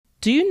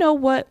Do you know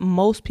what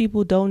most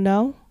people don't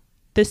know?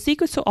 The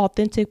secret to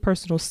authentic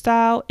personal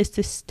style is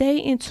to stay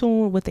in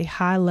tune with a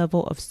high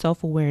level of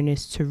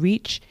self-awareness to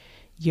reach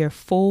your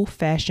full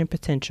fashion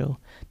potential.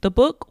 The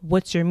book,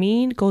 What's Your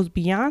Mean, goes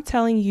beyond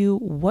telling you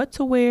what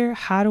to wear,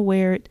 how to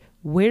wear it,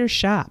 where to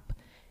shop.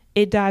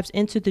 It dives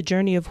into the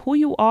journey of who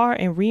you are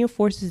and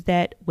reinforces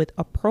that with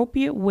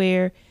appropriate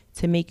wear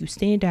to make you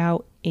stand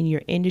out in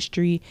your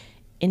industry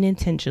and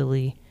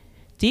intentionally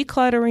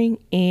decluttering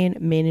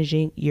and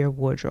managing your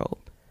wardrobe.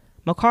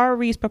 Makara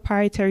Reed's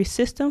proprietary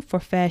system for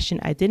fashion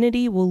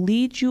identity will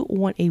lead you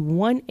on a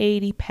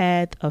 180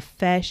 path of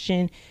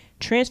fashion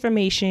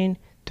transformation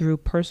through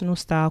personal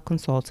style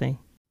consulting.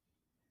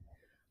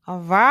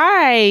 All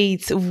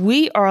right,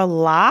 we are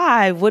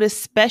live with a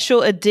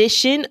special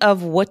edition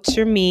of What's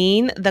Your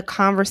Mean, the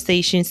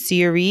conversation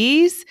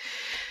series.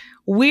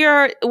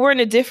 We're in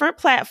a different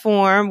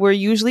platform. We're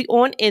usually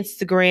on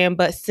Instagram,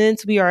 but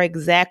since we are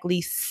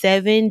exactly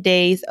 7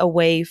 days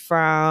away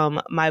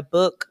from my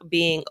book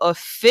being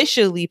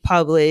officially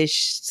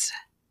published,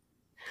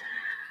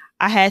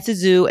 I had to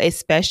do a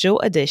special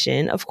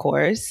edition, of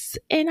course,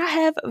 and I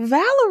have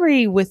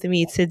Valerie with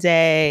me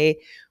today.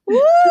 Woo!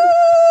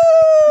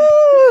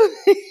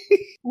 Happy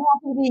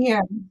to be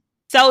here.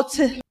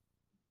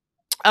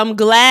 I'm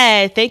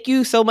glad. Thank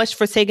you so much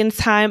for taking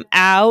time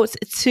out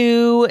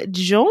to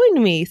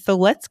join me. So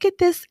let's get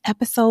this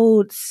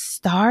episode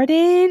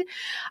started.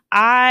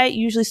 I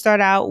usually start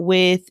out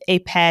with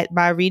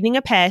by reading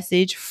a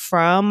passage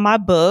from my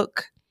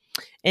book,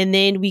 and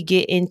then we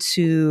get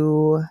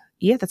into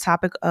the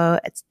topic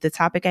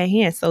at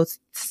hand. So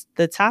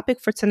the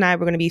topic for tonight,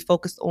 we're going to be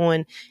focused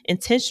on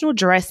intentional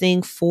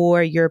dressing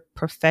for your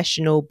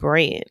professional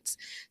brands.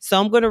 So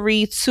I'm going to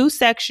read 2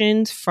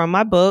 sections from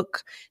my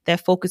book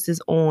that focuses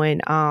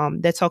on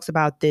that talks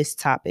about this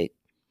topic.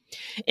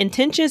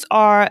 Intentions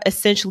are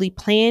essentially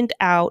planned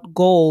out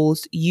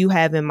goals you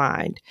have in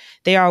mind.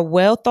 They are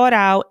well thought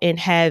out and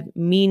have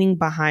meaning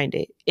behind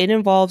it. It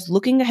involves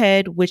looking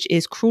ahead, which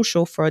is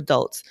crucial for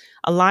adults.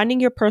 Aligning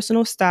your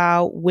personal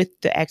style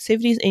with the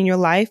activities in your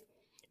life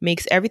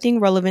makes everything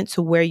relevant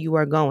to where you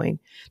are going.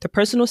 The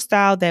personal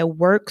style that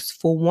works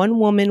for one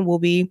woman will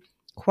be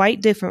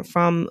quite different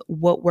from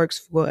what works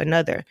for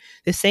another.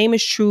 The same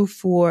is true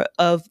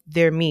of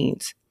their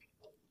means,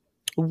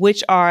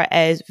 which are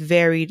as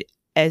varied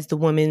as the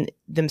women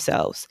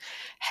themselves.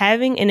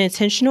 Having an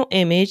intentional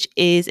image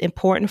is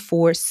important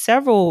for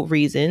several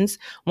reasons.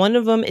 One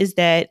of them is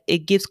that it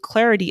gives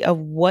clarity of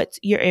what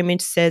your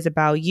image says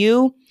about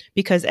you,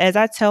 because as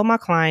I tell my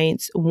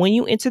clients, when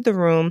you enter the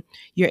room,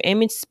 your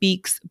image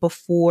speaks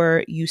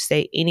before you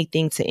say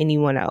anything to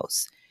anyone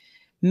else.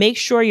 Make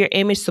sure your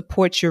image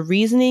supports your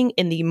reasoning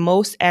in the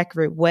most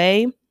accurate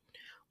way.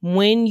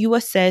 When you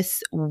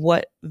assess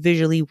what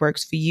visually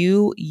works for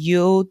you,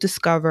 you'll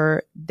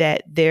discover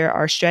that there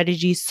are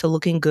strategies to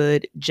looking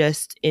good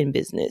just in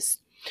business.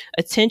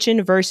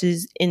 Attention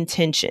versus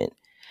intention.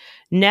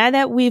 Now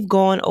that we've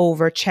gone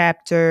over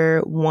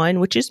chapter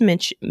 1, which is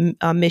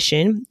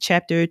mission,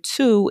 chapter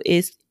 2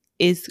 is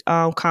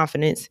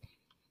confidence,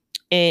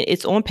 and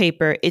it's on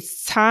paper,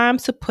 it's time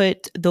to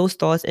put those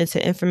thoughts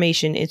into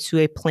information into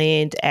a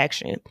planned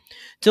action.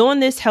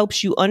 Doing this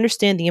helps you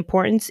understand the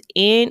importance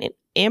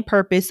and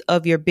purpose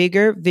of your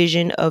bigger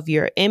vision of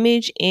your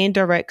image and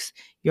directs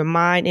your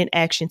mind and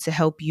action to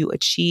help you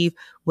achieve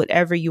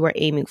whatever you are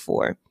aiming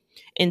for.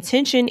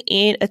 Intention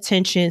and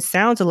attention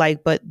sound alike,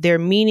 but their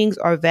meanings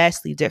are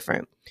vastly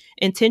different.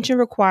 Intention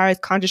requires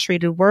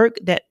concentrated work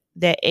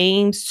that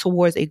aims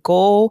towards a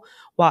goal,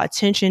 while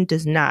attention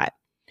does not.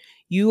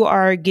 You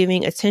are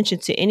giving attention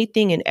to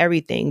anything and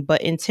everything,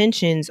 but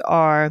intentions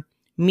are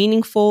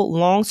meaningful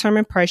long-term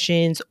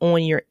impressions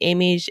on your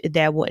image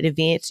that will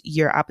advance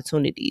your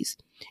opportunities.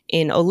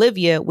 And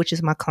Olivia, which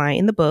is my client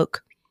in the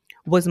book,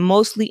 was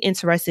mostly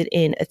interested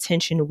in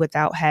attention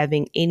without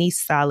having any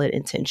solid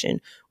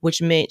intention,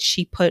 which meant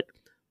she put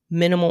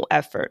minimal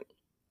effort.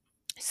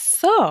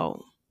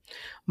 So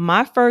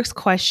my first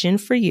question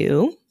for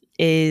you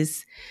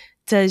is,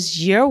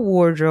 does your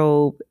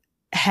wardrobe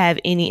have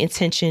any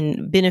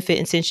benefit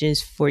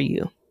intentions for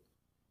you?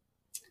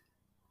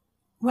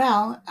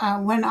 Well,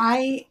 when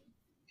I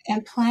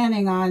am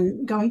planning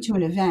on going to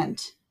an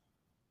event,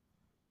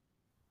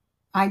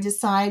 I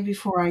decide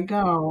before I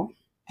go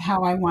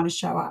how I want to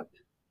show up.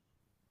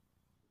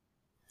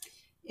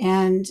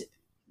 And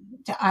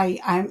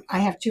I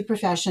have 2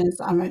 professions.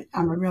 I'm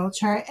a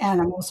realtor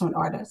and I'm also an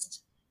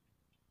artist.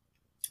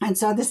 And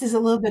so this is a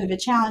little bit of a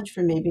challenge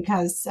for me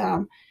because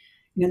there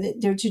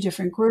are 2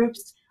 different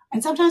groups,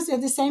 and sometimes they're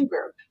the same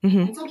group. Mm-hmm.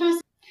 And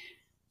sometimes,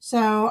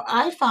 so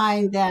I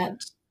find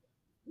that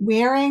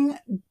wearing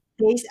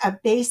a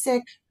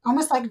basic,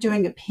 almost like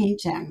doing a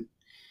painting,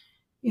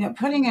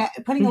 putting a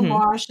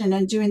wash and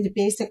then doing the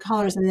basic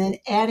colors and then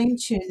adding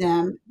to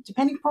them,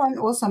 depending upon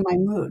also my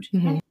mood,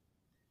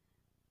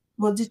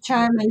 will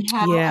determine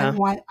how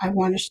I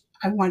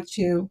want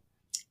to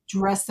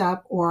dress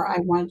up, or I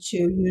want to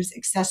use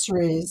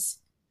accessories.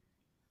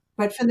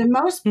 But for the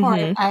most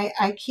part,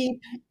 I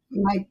keep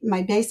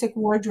my basic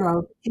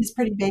wardrobe is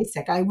pretty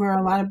basic. I wear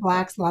a lot of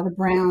blacks, a lot of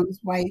browns,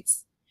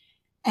 whites,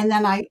 and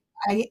then I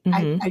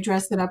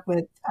dress it up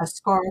with a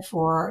scarf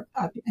or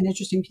an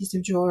interesting piece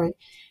of jewelry.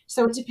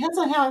 So it depends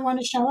on how I want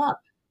to show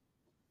up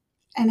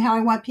and how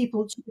I want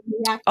people to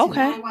react to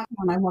me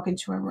when I walk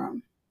into a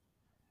room.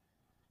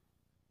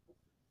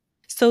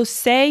 So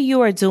say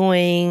you are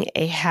doing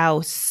a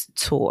house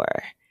tour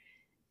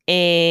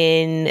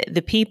and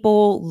the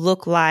people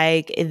look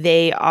like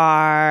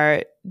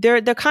they're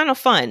kind of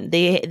fun.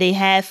 They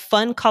have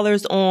fun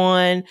colors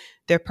on.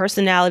 Their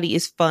personality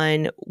is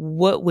fun.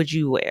 What would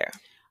you wear?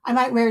 I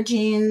might wear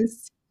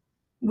jeans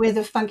with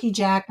a funky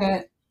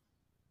jacket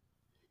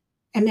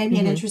and maybe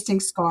an interesting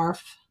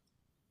scarf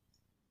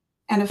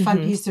and a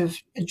fun piece of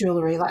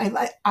jewelry.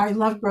 I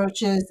love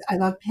brooches. I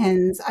love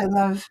pins. I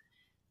love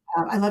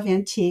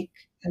antique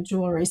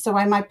jewelry. So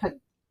I might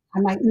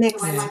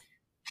mix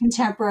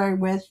contemporary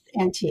with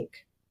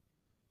antique.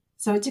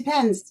 So it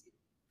depends.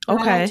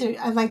 But Okay.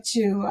 I like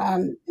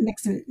to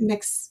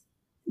mix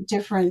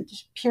different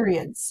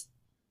periods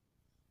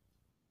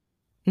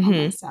on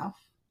myself.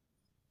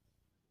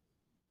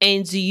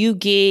 And do you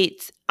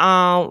get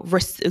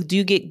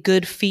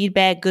good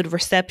feedback, good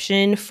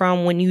reception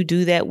from when you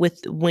do that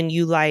when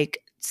you like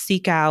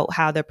seek out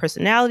how their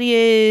personality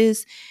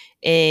is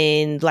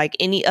and like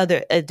any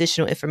other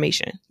additional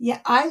information? Yeah,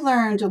 I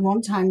learned a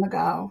long time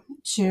ago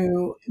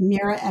to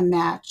mirror and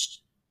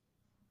match.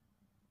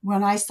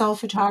 When I sold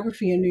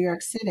photography in New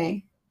York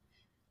City,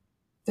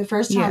 the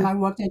first time I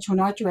walked into an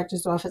art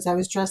director's office, I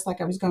was dressed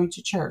like I was going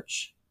to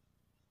church.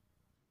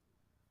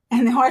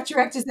 And the art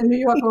directors in New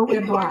York all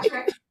wear black.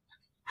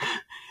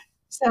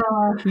 So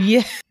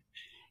he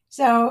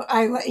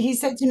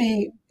said to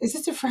me, "Is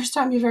this the first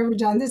time you've ever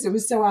done this?" It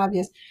was so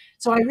obvious.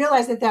 So I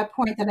realized at that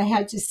point that I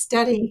had to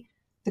study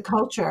the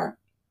culture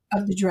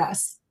of the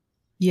dress.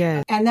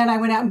 Yeah. And then I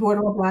went out and bought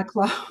all black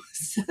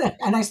clothes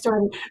and I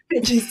started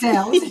pitching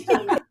sales.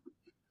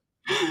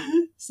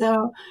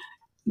 So,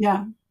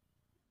 yeah,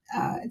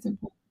 it's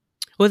important.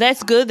 Well,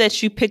 that's good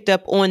that you picked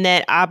up on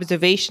that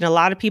observation. A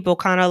lot of people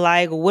kind of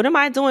like, what am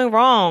I doing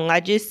wrong? I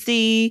just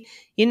see,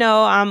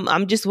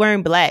 I'm just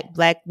wearing black.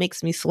 Black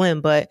makes me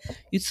slim. But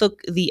you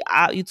took the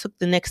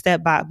next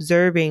step by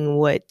observing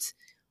what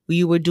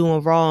you were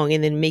doing wrong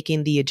and then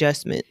making the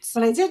adjustments.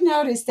 But I did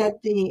notice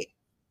that the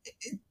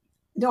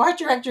art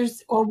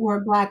directors all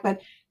wore black,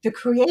 but the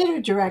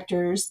creative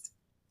directors,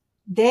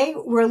 they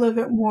were a little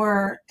bit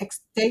more,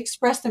 they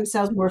expressed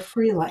themselves more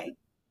freely.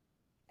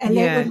 And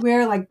they would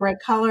wear like bright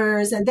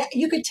colors. And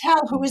you could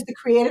tell who was the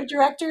creative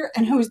director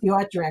and who was the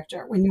art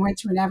director when you went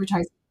to an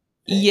advertising.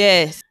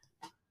 Yes.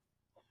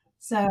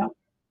 So.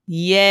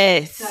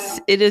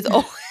 It is.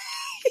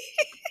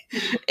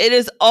 It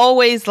is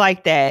always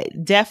like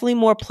that. Definitely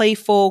more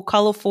playful,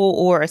 colorful,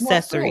 or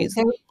accessories.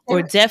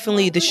 Or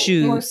definitely the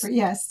shoes.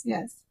 Yes.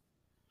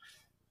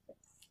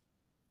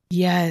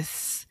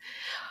 Yes.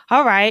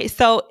 All right.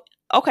 So,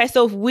 okay.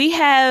 So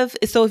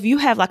if you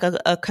have like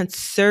a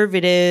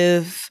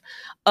conservative,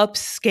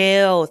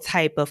 upscale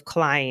type of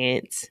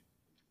client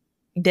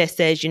that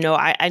says,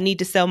 I need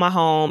to sell my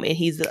home and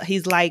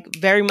he's like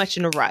very much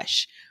in a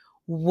rush,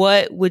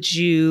 what would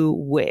you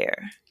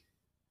wear?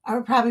 I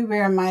would probably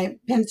wear my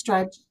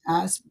pinstripe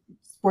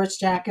sports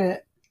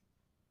jacket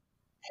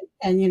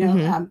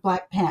and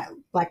black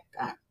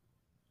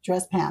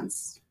dress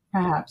pants,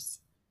 perhaps,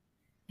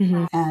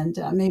 and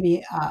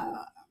maybe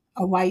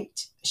a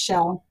white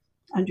shell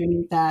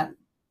underneath that,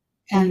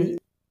 and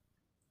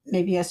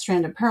maybe a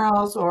strand of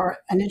pearls or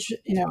a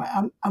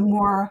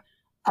more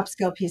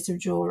upscale piece of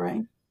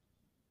jewelry,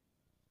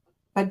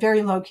 but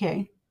very low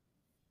key.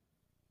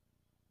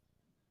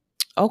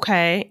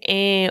 Okay.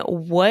 And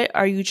what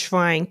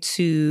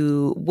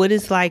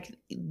is like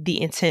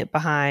the intent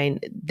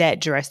behind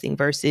that dressing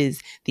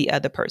versus the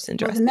other person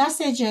dressing? Well, the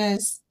message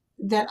is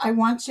that I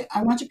want to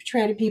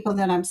portray to people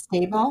that I'm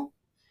stable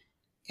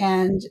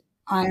and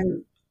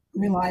I'm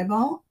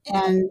reliable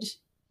and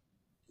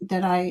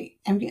that I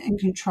am in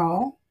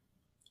control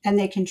and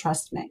they can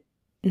trust me.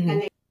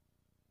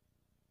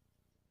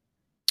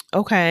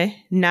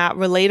 Okay. Not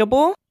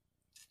relatable?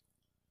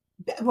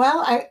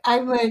 Well, I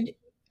would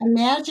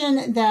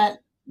imagine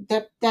that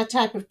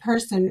type of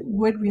person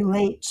would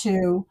relate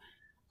to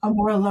a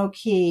more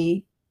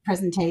low-key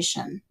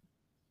presentation.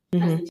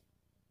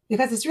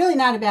 Because it's really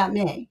not about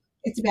me.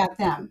 It's about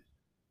them.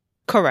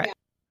 Correct.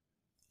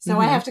 So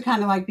I have to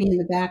kind of like be in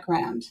the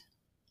background.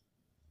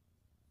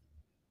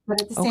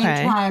 But at the same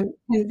time,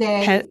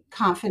 convey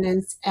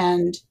confidence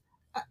and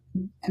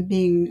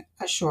being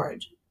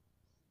assured.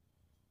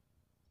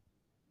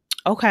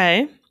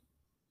 Okay.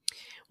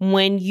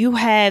 When you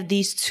have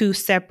these two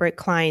separate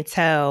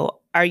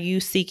clientele, are you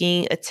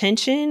seeking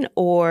attention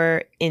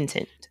or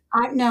intent?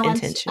 No,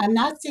 I'm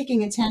not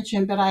seeking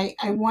attention, but I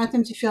want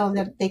them to feel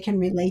that they can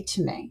relate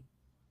to me,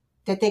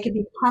 that they can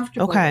be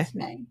comfortable with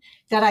me,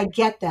 that I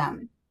get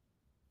them.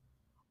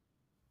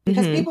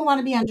 Because people want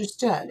to be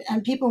understood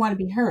and people want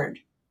to be heard.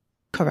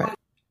 Correct.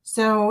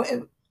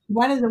 So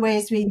one of the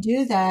ways we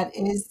do that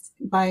is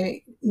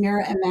by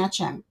mirror and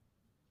matching.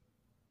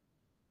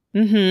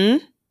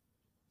 Mm-hmm.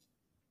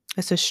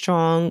 That's a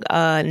strong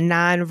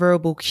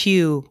nonverbal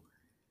cue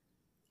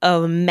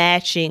of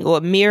matching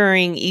or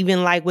mirroring,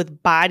 even like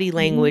with body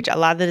language. A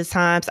lot of the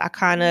times I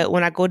kind of,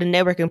 when I go to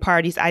networking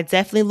parties, I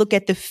definitely look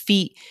at the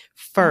feet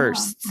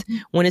first.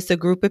 When it's a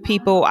group of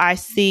people, I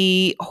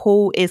see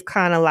who is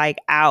kind of like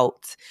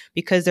out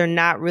because they're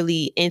not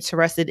really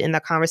interested in the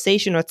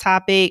conversation or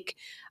topic.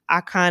 I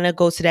kind of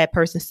go to that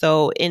person.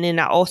 So, and then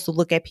I also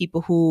look at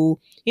people who,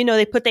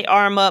 they put their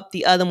arm up,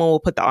 the other one will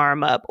put the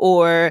arm up,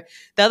 or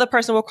the other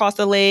person will cross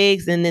their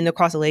legs and then they'll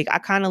cross the leg. I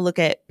kind of look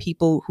at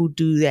people who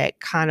do that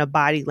kind of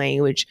body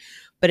language.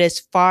 But as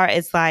far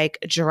as like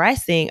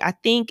dressing, I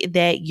think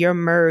that your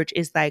merge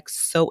is like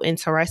so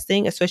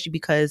interesting, especially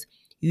because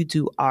you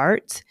do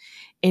art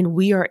and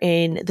we are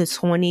in the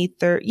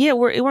 23rd. Yeah,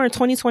 we're in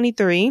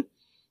 2023.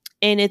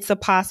 And it's a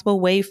possible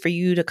way for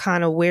you to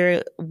kind of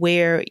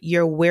wear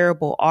your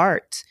wearable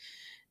art.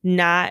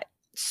 Not,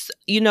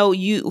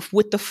 you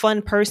with the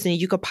fun person,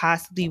 you could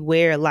possibly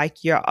wear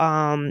like your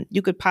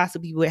you could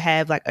possibly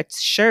have like a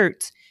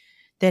shirt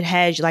that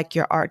has like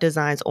your art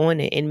designs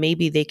on it, and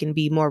maybe they can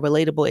be more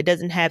relatable. It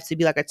doesn't have to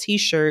be like a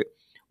t-shirt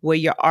where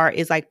your art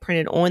is like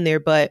printed on there,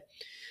 but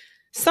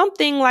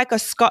something like a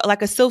scarf,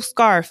 like a silk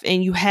scarf,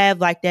 and you have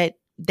like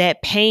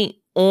that paint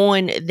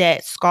on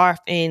that scarf,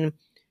 and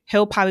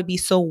he'll probably be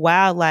so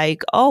wow,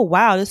 like, oh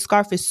wow, this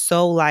scarf is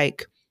so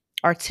like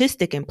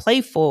artistic and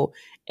playful.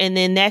 And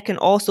then that can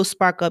also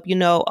spark up,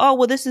 oh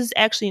well, this is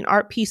actually an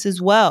art piece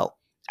as well.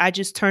 I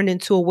just turned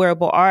into a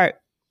wearable art.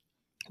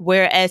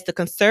 Whereas the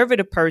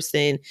conservative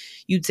person,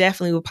 you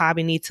definitely will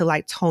probably need to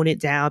like tone it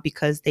down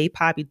because they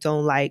probably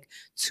don't like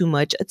too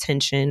much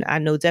attention. I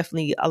know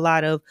definitely a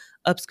lot of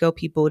upscale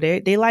people,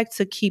 they like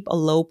to keep a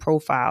low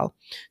profile.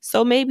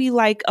 So maybe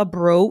like a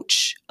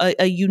brooch,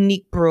 a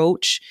unique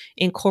brooch,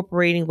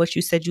 incorporating what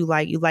you said you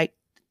like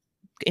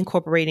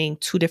incorporating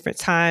two different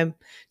time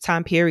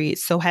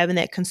periods. So having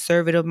that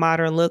conservative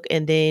modern look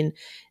and then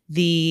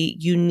the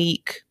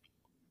unique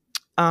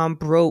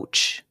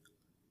brooch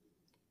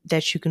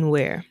that you can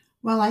wear.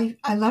 Well,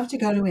 I love to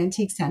go to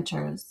antique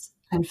centers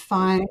and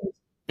find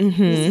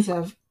pieces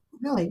of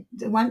really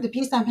the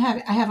piece I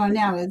have on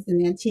now is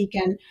an antique,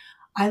 and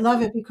I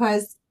love it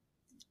because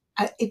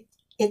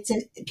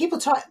people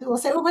will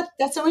say, "Oh,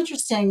 that's so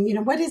interesting."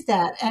 What is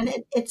that? And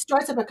it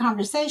starts up a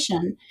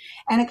conversation,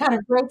 and it kind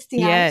of breaks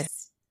the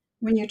ice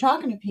when you're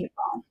talking to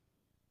people.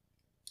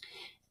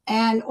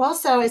 And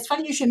also, it's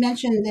funny you should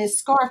mention this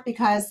scarf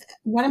because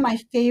one of my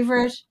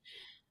favorite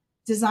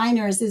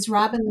designers is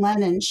Robin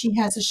Lennon. She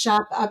has a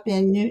shop up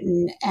in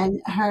Newton,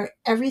 and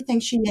everything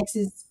she makes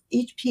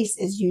each piece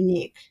is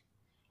unique.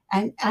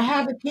 And I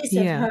have a piece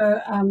of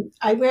her.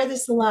 I wear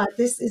this a lot.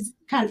 This is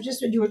kind of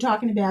just what you were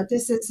talking about.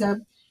 This is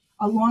a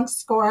long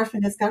scarf,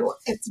 and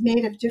it's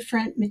made of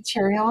different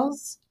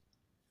materials.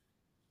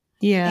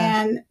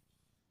 Yeah. And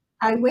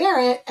I wear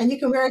it, and you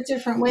can wear it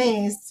different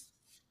ways.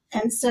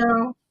 And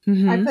so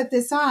I put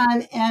this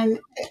on, and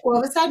all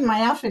of a sudden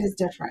my outfit is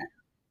different.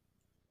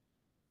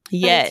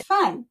 Yeah, it's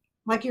fun,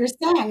 like you were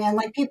saying, and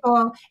like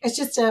people, it's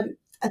just a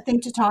thing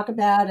to talk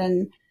about,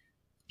 and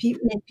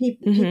make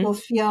people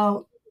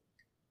feel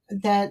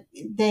that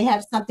they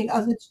have something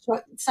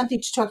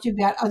to talk to you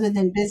about other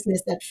than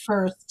business at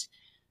first,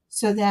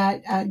 so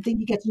that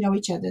you get to know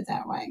each other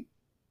that way.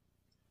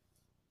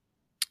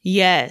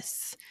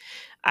 Yes.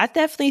 I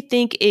definitely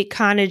think it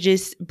kind of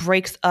just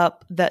breaks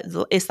up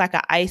it's like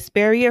an ice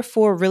barrier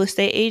for real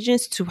estate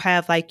agents to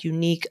have like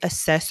unique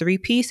accessory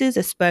pieces,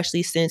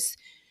 especially since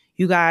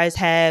you guys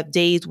have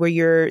days where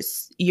you're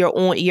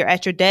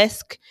at your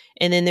desk,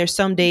 and then there's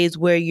some days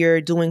where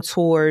you're doing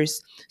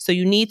tours. So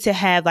you need to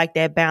have like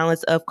that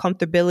balance of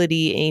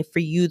comfortability and for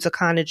you to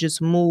kind of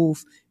just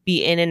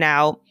be in and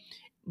out.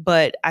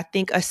 But I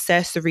think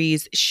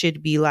accessories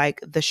should be like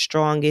the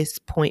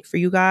strongest point for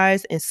you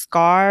guys, and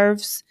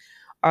scarves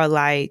are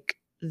like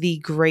the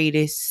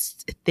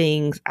greatest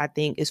things I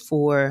think is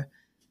for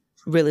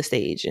real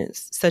estate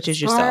agents such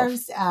as yourself.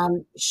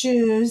 Scarves,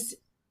 shoes.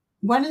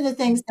 One of the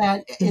things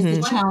that is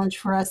the challenge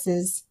for us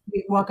is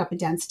we walk up and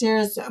down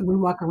stairs, we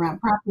walk around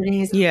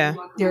properties. Yeah.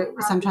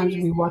 Sometimes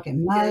we walk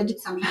in mud,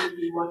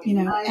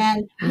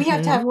 and we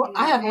have to have,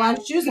 I have a lot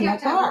of shoes in my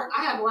car.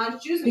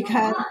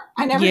 Because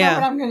I never know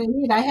what I'm going to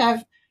need. I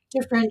have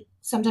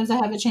sometimes I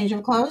have a change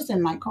of clothes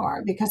in my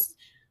car because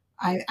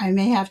I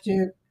may have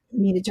to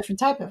meet a different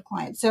type of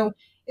client. So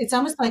it's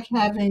almost like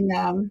having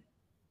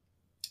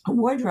a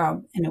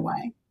wardrobe in a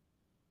way.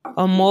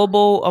 A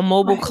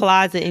mobile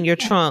closet in your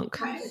trunk.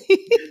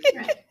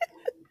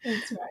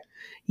 That's right.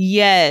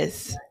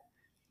 Yes.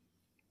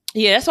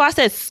 Yeah, that's why I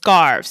said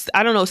scarves.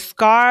 I don't know,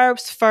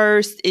 scarves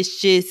first.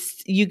 It's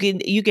just you can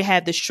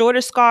have the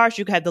shorter scarves,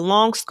 you can have the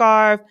long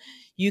scarf.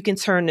 You can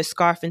turn the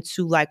scarf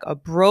into like a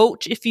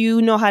brooch if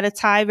you know how to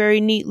tie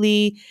very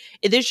neatly.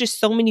 There's just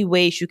so many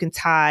ways you can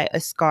tie a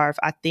scarf.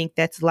 I think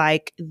that's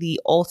like the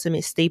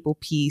ultimate staple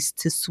piece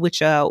to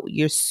switch out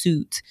your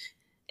suit,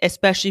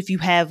 especially if you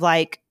have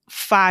like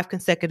 5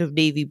 consecutive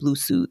navy blue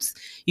suits.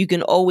 You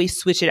can always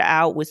switch it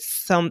out with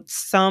some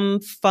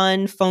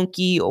fun,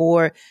 funky,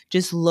 or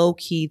just low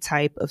key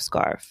type of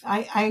scarf.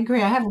 I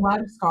agree. I have a lot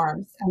of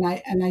scarves,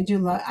 and I do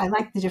love. I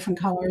like the different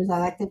colors. I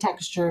like the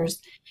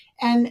textures,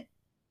 and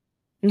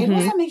it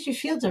also makes you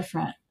feel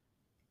different.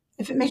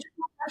 If it makes you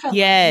feel different,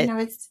 Yeah.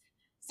 it's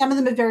some of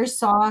them are very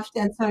soft,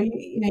 and so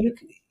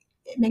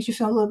it makes you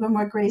feel a little bit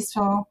more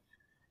graceful.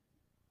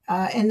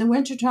 In the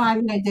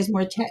wintertime, there's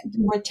more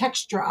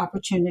texture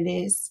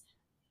opportunities,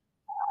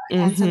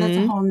 and so that's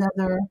a whole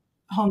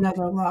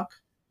nother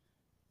look.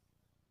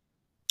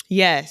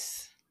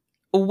 Yes.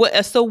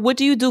 So what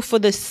do you do for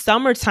the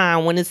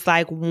summertime when it's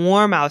like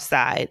warm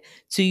outside?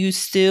 Do you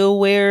still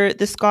wear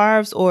the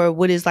scarves, or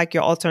what is like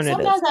your alternative?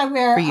 Sometimes I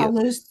wear a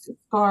loose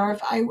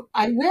scarf. I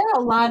wear a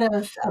lot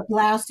of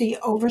blousey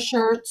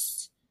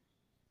overshirts.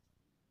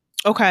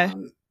 Okay.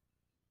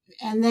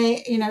 And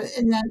they,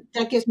 and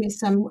that gives me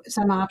some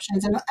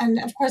options.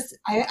 And of course,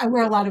 I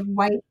wear a lot of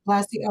white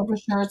blousey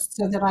overshirts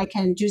so that I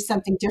can do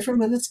something different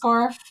with a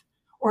scarf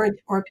or a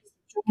piece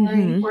of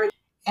jewelry.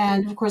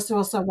 And of course,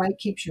 also white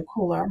keeps you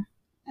cooler.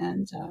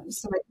 And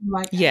so I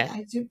like,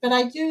 I do, but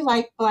I do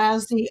like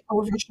blousey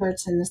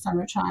overshirts in the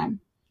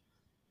summertime.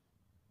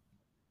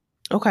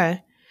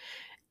 Okay.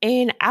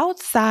 And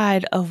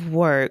outside of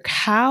work,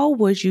 how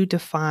would you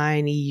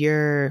define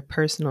your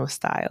personal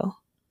style?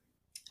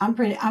 I'm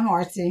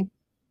artsy.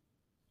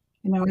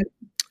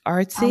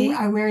 Artsy?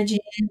 I wear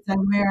jeans. I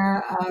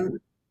wear,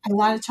 a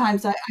lot of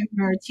times I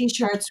wear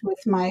t-shirts with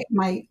my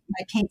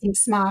painting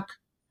smock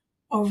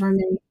over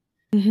me.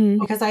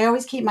 Because I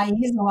always keep my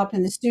easel up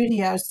in the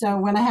studio. So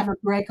when I have a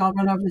break, I'll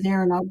run over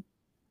there and I'll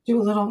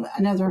do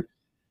another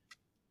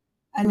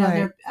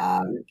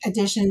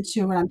addition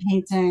to what I'm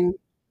painting.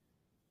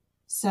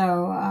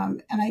 So, I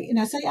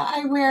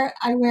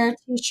wear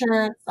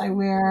t-shirts, I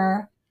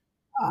wear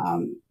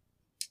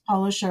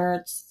polo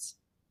shirts.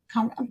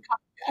 I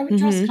would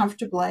dress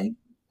comfortably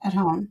at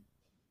home.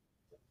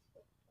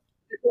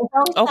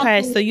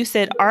 Okay, so you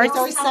said art. There's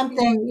always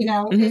something,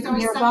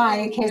 nearby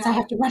in case I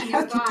have to run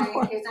out the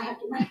door.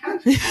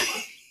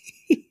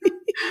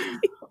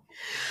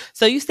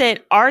 So you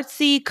said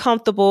artsy,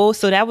 comfortable.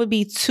 So that would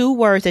be 2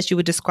 words that you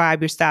would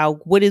describe your style.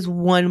 What is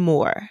one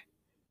more?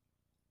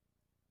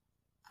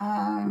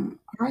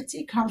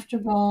 Artsy,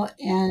 comfortable,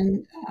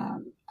 and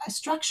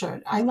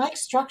structured. I like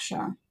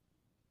structure.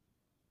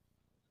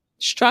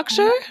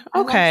 Structure?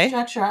 Okay. I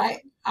like structure.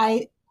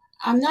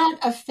 I'm not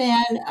a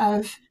fan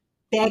of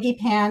baggy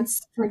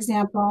pants, for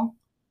example.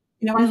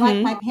 I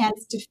like my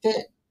pants to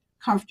fit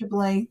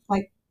comfortably,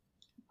 like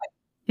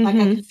I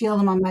can feel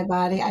them on my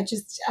body. I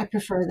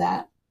prefer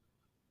that.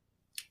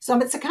 So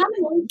it's a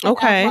combination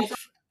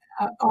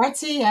of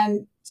artsy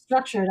and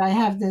structured. I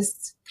have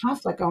this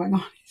conflict going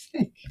on, I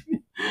think.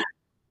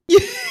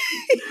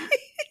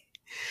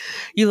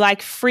 You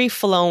like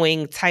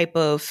free-flowing type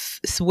of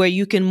where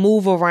you can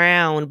move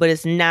around, but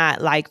it's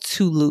not like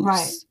too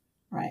loose.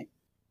 Right.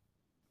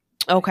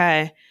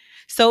 Okay.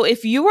 So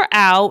if you were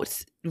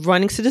out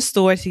running to the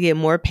store to get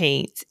more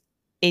paint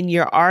in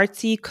your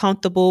artsy,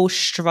 comfortable,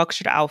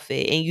 structured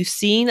outfit, and you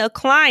seen a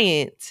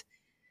client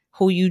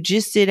who you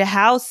just did a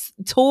house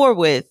tour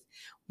with,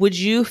 would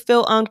you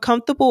feel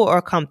uncomfortable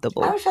or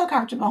comfortable? I would feel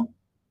comfortable.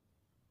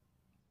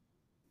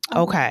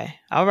 Okay.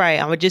 All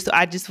right. I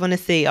just want to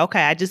see.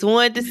 Okay. I just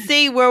wanted to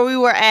see where we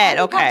were at.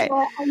 Okay.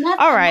 All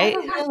right.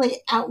 I'm never really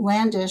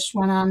outlandish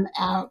when I'm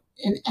out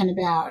and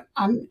about.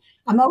 I'm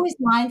always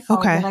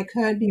mindful that I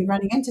could be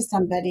running into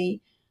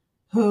somebody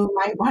who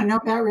might want to know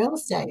about real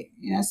estate.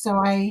 So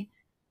I'm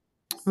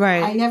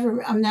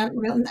not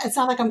real. It's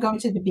not like I'm going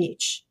to the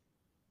beach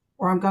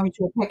or I'm going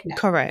to a picnic.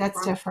 Correct.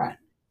 That's different.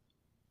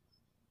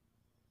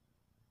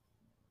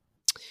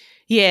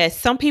 Yeah.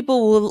 Some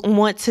people will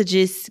want to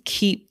just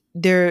keep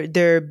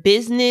their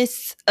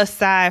business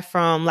aside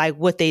from like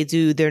what they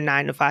do, their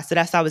 9 to 5. So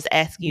that's why I was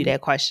asking you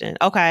that question.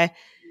 Okay.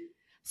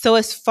 So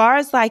as far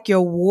as like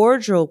your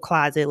wardrobe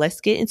closet, let's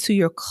get into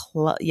your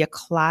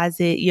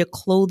closet, your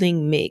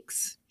clothing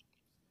mix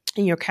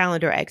and your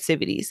calendar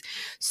activities.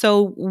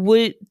 So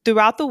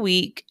throughout the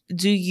week,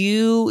 do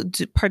you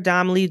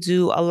predominantly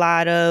do a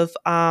lot of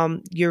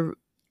your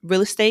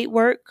real estate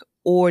work,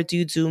 or do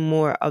you do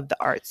more of the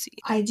artsy?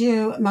 I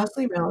do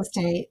mostly real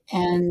estate,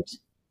 and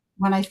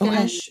when I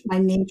finish my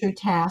major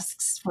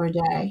tasks for a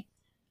day,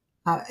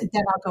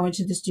 then I'll go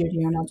into the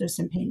studio and I'll do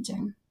some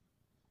painting.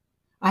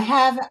 I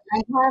have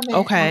an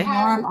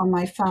alarm on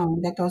my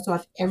phone that goes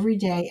off every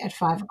day at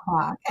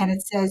 5:00, and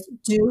it says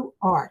 "Do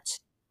art."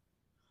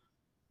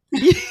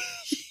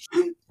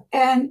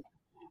 and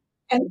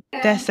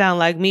that sounds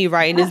like me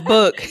writing this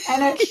book.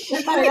 And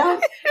if I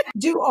don't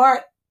do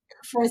art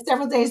for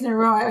several days in a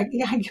row, I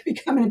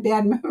become in a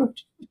bad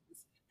mood.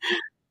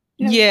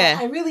 Yeah,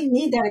 I really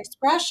need that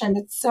expression.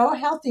 It's so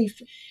healthy.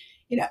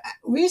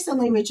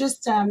 Recently we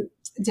just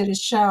did a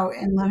show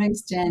in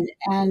Livingston,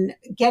 and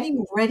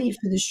getting ready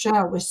for the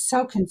show was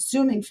so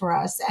consuming for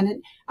us.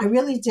 And I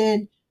really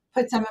did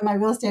put some of my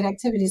real estate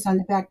activities on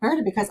the back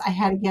burner because I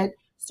had to get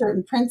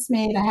certain prints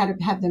made. I had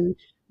to have them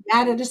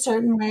matted a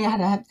certain way. I had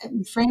to have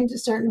it framed a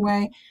certain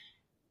way.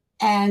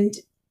 And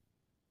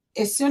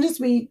as soon as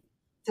we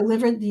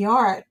delivered the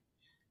art,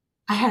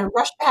 I had to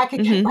rush back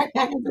and get right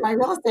back into my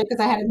real estate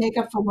because I had to make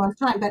up for lost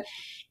time. But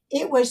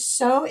it was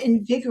so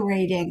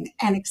invigorating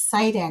and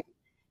exciting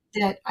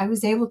that I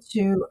was able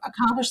to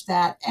accomplish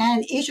that.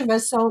 And each of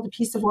us sold a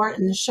piece of art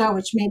in the show,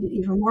 which made it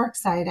even more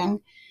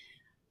exciting.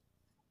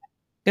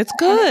 It's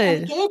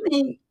good. And it gave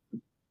me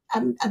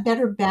a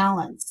better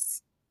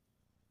balance.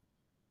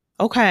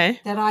 Okay.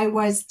 That I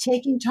was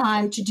taking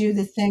time to do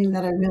the thing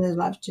that I really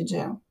love to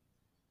do.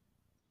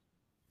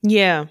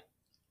 Yeah.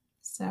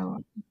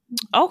 So.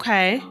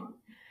 Okay.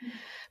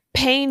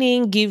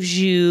 Painting gives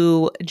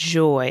you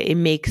joy. It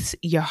makes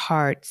your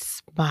heart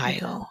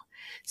smile.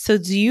 So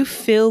do you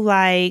feel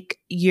like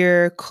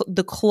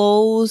the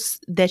clothes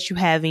that you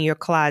have in your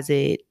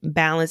closet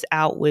balance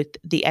out with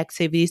the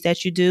activities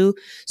that you do?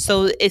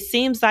 So it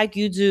seems like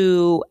you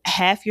do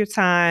half your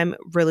time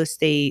real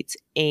estate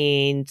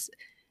and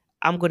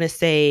I'm going to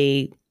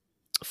say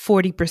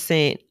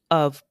 40%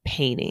 of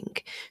painting.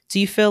 Do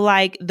you feel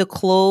like the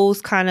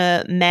clothes kind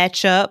of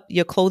match up,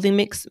 your clothing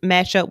mix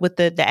match up with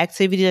the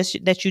activities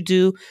that you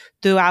do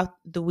throughout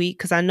the week?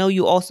 Because I know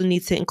you also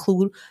need to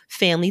include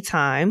family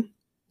time.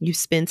 You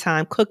spend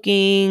time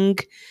cooking.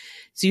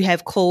 So you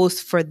have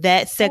clothes for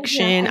that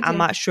section. I do. I'm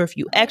not sure if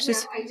you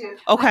exercise. I do.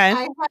 Okay.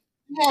 I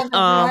have a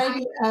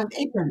variety of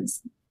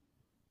aprons.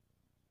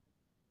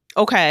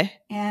 Okay.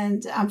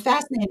 And I'm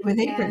fascinated with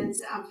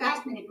aprons.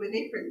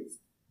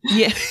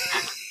 Yeah.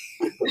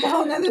 A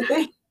whole nother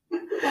thing.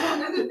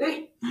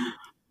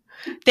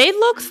 They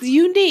look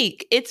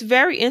unique. It's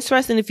very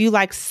interesting if you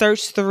like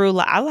search through.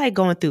 Like, I like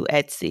going through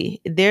Etsy.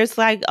 There's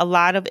like a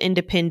lot of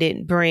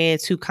independent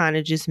brands who kind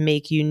of just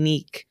make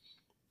unique,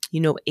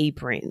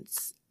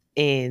 aprons.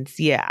 And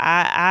yeah,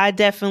 I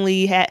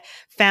definitely had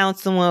found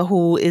someone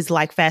who is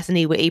like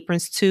fascinated with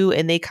aprons too.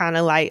 And they kind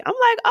of like, I'm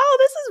like, oh,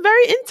 this is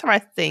very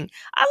interesting.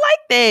 I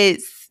like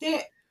this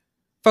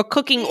for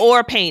cooking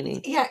or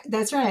painting. Yeah,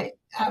 that's right.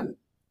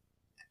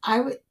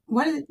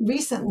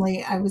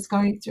 Recently I was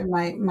going through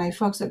my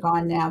folks are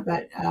gone now,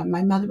 but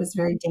my mother was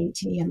very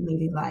dainty and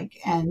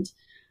ladylike, and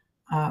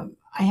I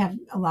have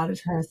a lot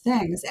of her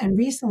things. And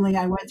recently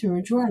I went through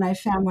her drawer and I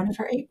found one of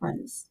her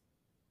aprons.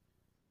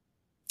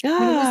 And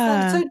it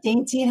was so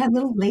dainty. It had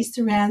little lace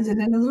around it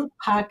and a little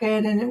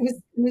pocket, and it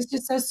was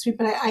just so sweet.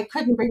 But I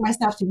couldn't bring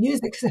myself to use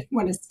it because I didn't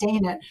want to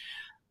stain it.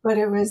 But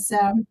it was,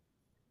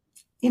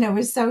 it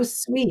was so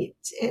sweet.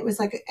 It was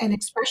like an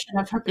expression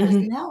of her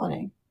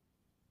personality.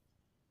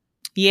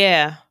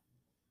 Yeah.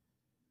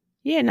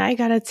 Yeah, now you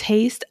got a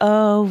taste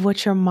of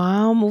what your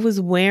mom was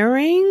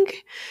wearing.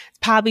 It's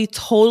probably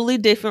totally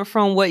different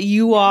from what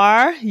you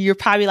are. You're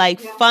probably like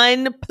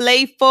fun,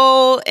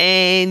 playful,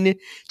 and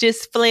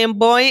just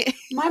flamboyant.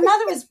 My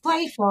mother was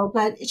playful,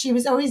 but she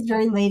was always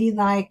very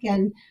ladylike,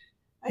 and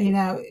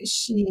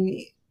she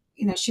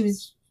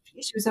was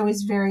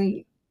always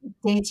very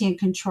dainty and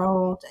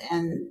controlled,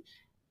 and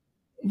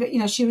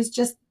she was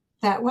just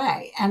that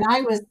way. And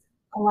I was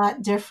a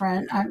lot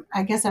different.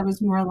 I guess I was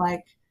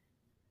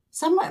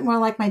somewhat more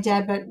like my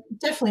dad, but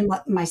definitely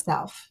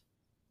myself.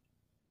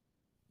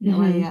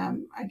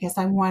 I guess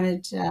I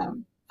wanted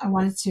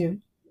to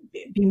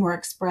be more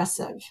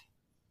expressive.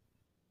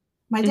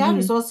 My dad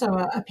was also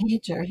a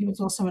painter. He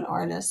was also an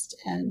artist,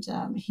 and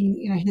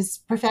his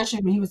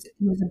profession, he was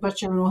a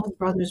butcher, and all his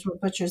brothers were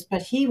butchers.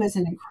 But he was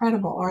an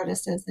incredible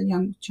artist as a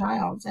young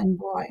child and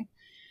boy,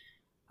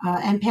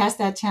 and passed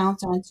that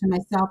talent on to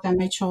myself and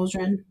my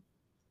children.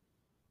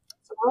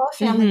 So we're all a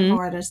family of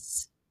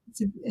artists.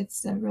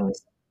 It's a really.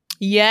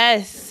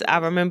 Yes, I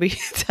remember you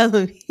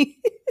telling me.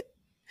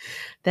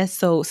 That's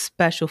so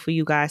special for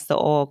you guys to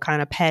all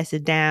kind of pass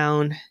it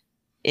down,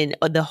 and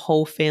the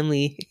whole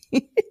family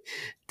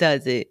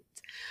does it.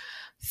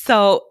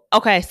 So,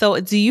 okay. So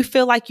do you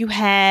feel like you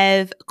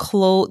have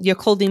your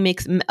clothing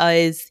mix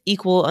is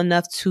equal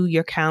enough to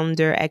your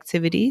calendar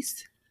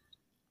activities?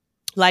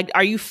 Like,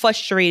 are you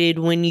frustrated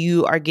when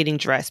you are getting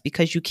dressed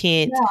because you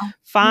can't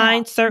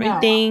find certain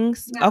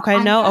things? No. Okay.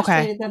 I'm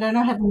frustrated okay. that I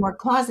don't have more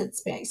closet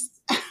space.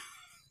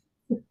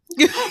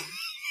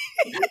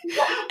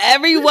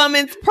 Every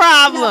woman's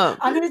problem.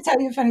 I'm going to tell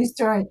you a funny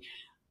story.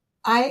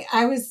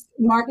 I was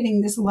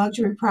marketing this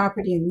luxury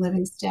property in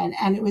Livingston,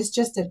 and it was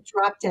just a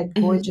drop dead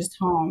gorgeous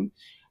home.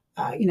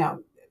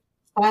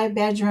 5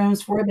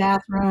 bedrooms, 4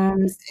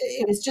 bathrooms.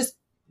 It was just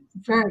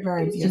very,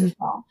 very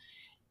beautiful.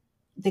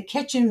 The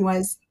kitchen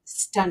was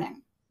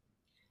stunning.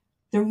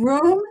 The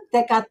room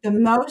that got the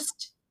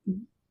most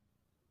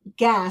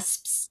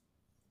gasps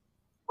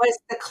was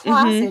the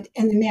closet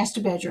in the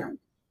master bedroom.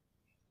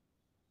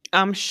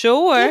 I'm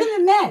sure.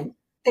 Even the men,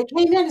 they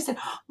came in and said,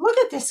 "Look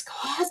at this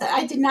closet."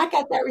 I did not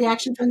get that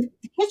reaction from the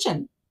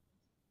kitchen.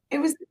 It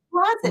was the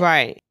closet.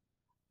 Right.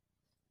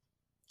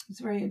 It's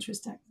very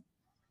interesting.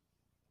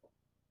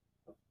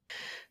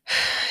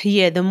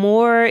 Yeah,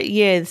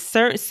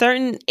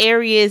 certain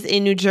areas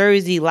in New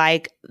Jersey,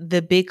 like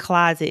the big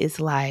closet is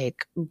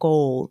like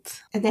gold.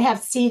 And they have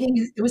seating.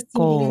 It was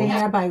seating in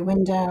there by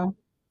window.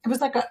 It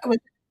was like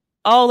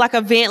Oh, like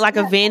a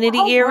Yeah, the vanity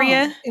whole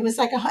area. room. It was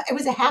like it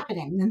was a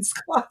happening in this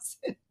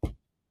closet.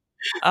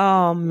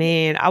 Oh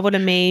man, I would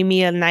have made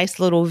me a nice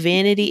little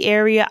vanity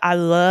area. I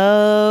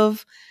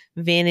love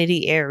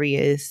vanity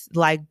areas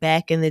like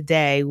back in the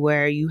day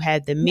where you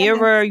had the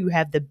mirror, Yes. you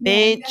have the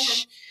Yes.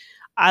 bench.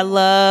 I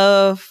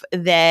love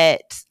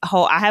that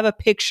whole I have a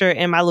picture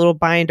in my little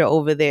binder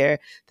over there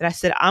that I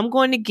said I'm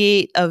going to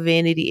get a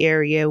vanity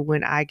area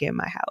when I get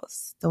my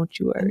house. Don't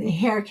you And the worry.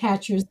 hair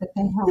catchers that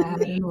they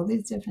had and all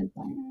these different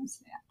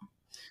things. Yeah.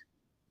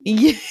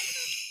 Yeah.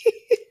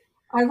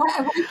 I went,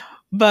 I went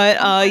But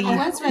I yeah.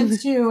 once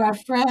went to a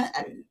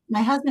friend.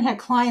 My husband had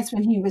clients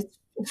when he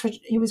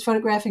was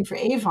photographing for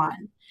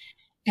Avon,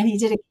 and he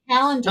did a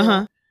calendar.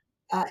 Uh-huh.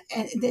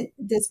 And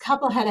this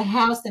couple had a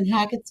house in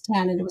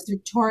Hackettstown, and it was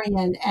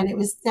Victorian, and it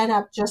was set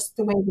up just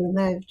the way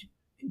they lived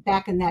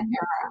back in that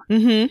era.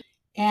 Mhm.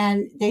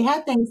 And they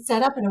had things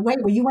set up in a way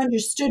where you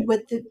understood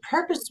what the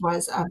purpose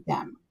was of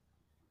them.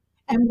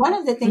 And one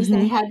of the things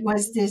they Mhm. had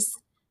was this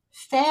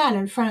fan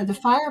in front of the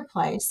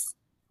fireplace,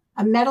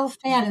 a metal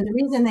fan. And the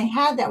reason they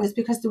had that was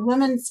because the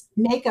woman's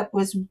makeup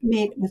was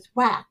made with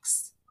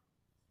wax,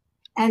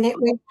 and it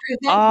would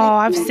prevent Oh,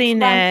 I've them seen from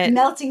that.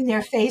 melting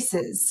their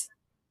faces.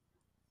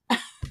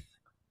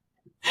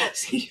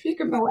 So you think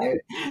about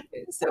it,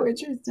 it's so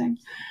interesting.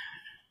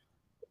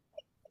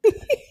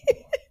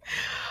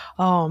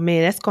 Oh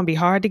man, that's gonna be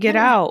hard to get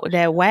out.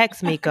 That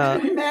wax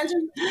makeup.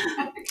 Imagine.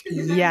 I can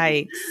imagine.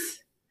 Yikes.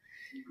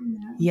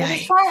 Yeah. But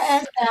as far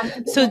as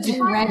Yikes. So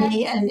getting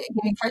ready and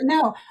getting for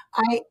no,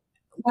 I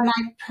when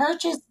I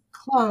purchase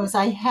clothes,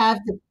 I have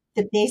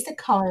the basic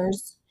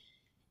colors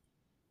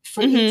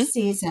for each mhm.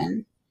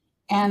 season,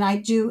 and I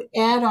do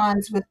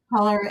add-ons with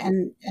color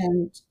and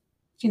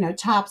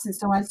tops and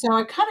so on. So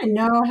I kind of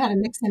know how to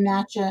mix and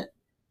match it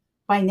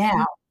by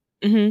now.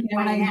 Mhm.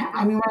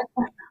 I mean,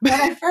 when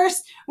I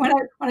first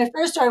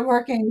started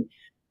working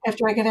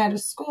after I got out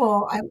of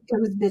school, it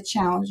was a bit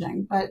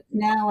challenging. But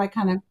now I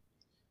kind of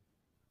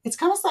it's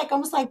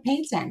almost like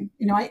painting.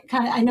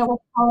 I know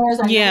what colors,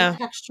 I know what Yeah.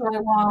 texture I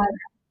want,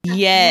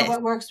 I know Yes.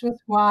 what works with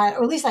what,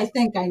 or at least I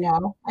think I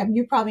know. I mean,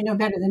 you probably know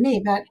better than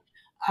me, but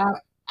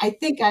I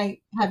think I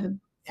have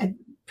a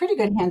pretty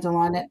good handle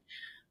on it.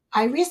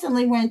 I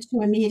recently went to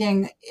a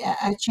meeting,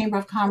 a Chamber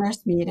of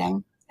Commerce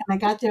meeting, and I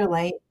got there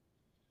late.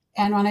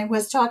 And when I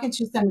was talking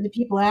to some of the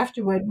people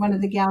afterward, one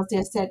of the gals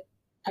there said,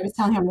 I was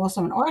telling her I'm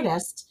also an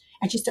artist.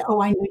 And she said,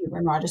 "Oh, I knew you were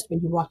an artist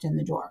when you walked in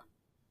the door."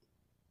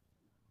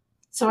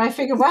 So I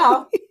figured,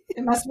 well,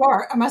 it must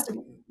work. I must have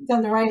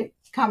done the right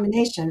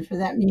combination for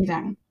that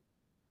meeting.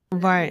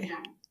 Right.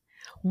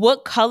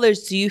 What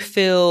colors do you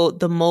feel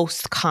the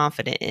most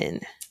confident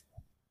in?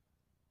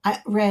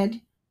 I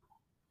read.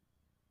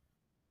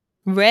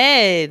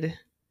 Red.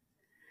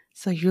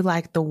 So you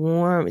like the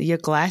warm, your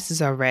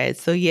glasses are red.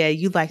 So yeah,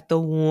 you like the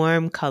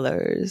warm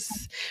colors.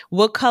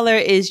 What color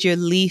is your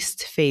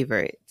least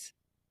favorite?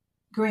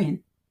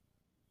 Green.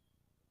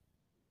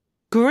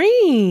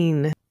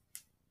 Green.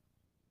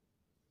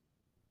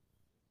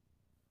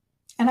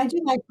 And I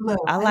do like blue.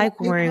 I like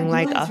wearing Blue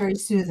like is a very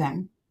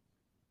soothing.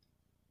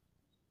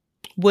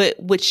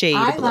 what shade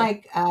of I blue?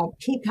 like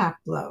peacock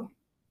blue.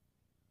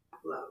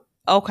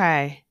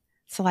 Okay.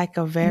 So like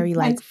a very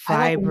like Intense. I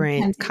like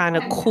vibrant, intense. kind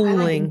of I like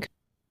cooling.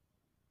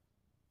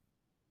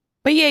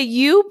 But yeah,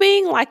 you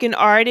being like an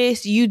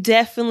artist, you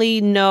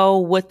definitely know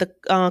what the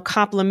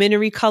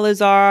complementary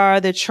colors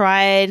are, the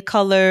triad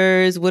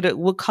colors,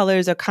 what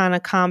colors are kind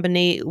of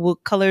combinate,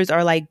 what colors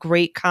are like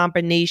great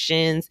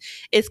combinations.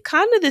 It's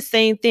kind of the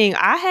same thing.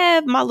 I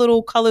have my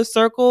little color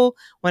circle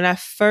when I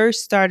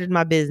first started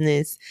my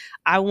business.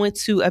 I went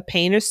to a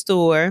painter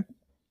store.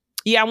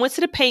 Yeah, I went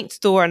to the paint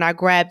store and I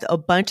grabbed a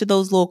bunch of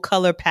those little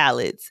color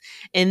palettes.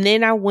 And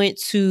then I went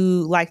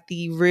to like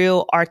the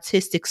real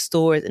artistic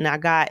stores and I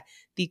got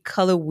the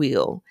color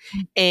wheel.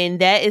 And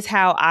that is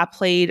how I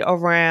played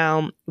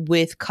around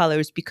with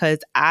colors because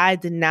I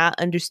did not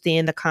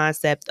understand the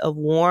concept of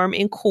warm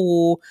and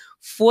cool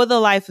for the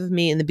life of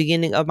me in the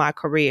beginning of my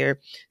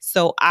career.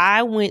 So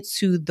I went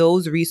to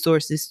those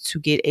resources to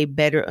get a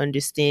better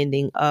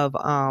understanding of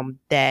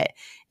that.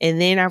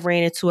 And then I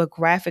ran into a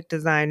graphic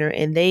designer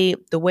and the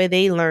way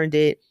they learned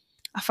it,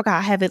 I forgot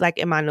I have it like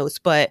in my notes,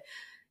 but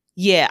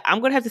yeah,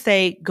 I'm gonna have to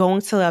say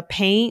going to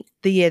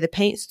the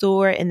paint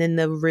store and then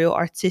the real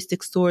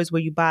artistic stores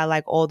where you buy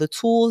like all the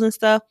tools and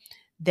stuff.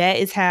 That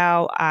is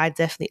how I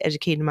definitely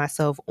educated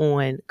myself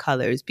on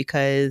colors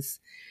because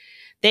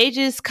they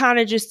just kind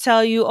of just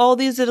tell you, oh,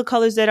 these are the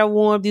colors that are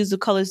warm, these are the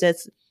colors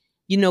that's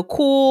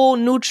cool,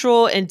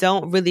 neutral, and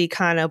don't really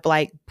kind of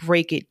like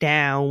break it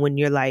down when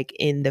you're like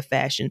in the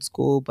fashion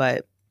school.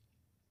 But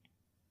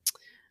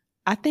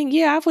I think,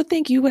 yeah, I would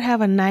think you would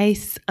have a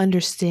nice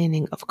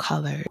understanding of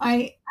color.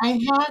 I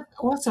have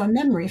also a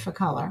memory for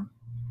color.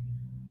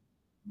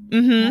 And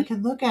Mm-hmm. I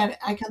could look at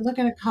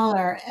a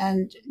color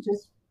and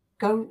just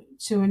go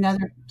to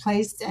another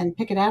place and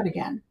pick it out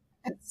again.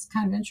 It's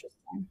kind of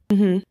interesting.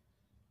 Mm-hmm.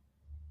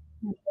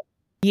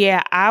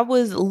 Yeah, I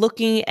was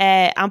looking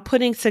at. I'm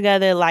putting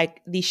together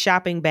like these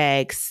shopping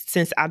bags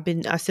since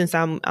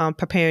I'm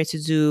preparing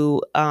to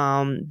do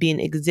be an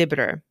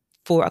exhibitor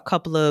for a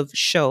couple of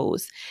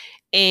shows,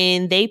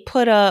 and they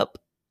put up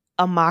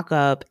a mock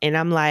up, and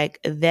I'm like,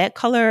 that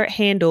color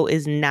handle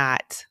is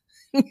not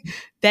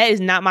that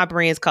is not my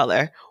brand's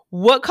color.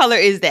 What color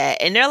is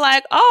that? And they're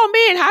like, oh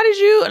man, how did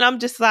you? And I'm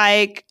just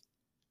like,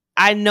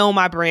 I know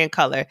my brand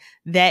color.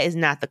 That is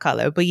not the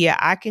color. But yeah,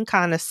 I can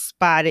kind of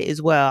spot it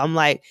as well. I'm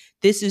like,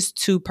 this is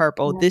too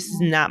purple. This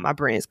is not my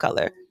brand's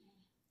color.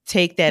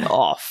 Take that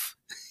off.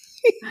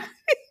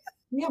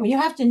 Yeah, well, you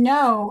have to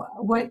know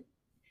what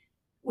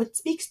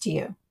speaks to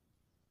you.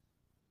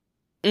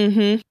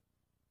 Mm-hmm.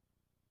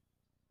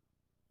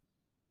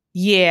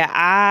 Yeah,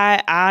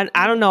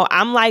 I don't know.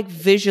 I'm like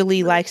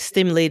visually like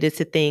stimulated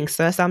to things.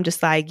 So I'm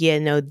just like, yeah,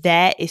 no,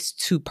 that is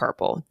too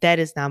purple. That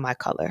is not my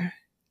color.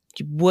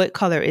 What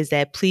color is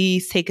that?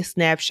 Please take a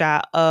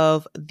snapshot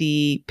of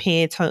the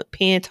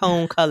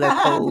Pantone color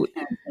code.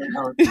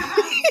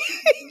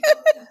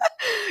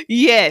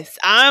 Yes,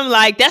 I'm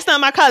like, that's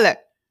not my color.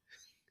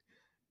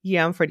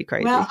 Yeah, I'm pretty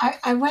crazy. Well,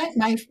 I went,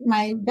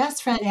 my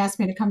best friend asked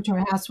me to come to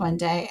her house one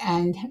day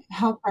and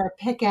help her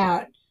pick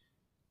out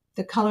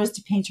the colors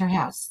to paint her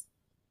house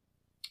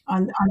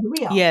on the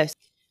wheel. Yes.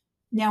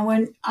 Now,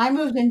 when I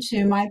moved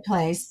into my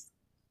place,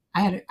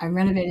 I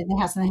renovated the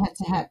house and I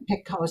had to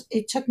pick colors.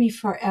 It took me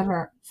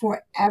forever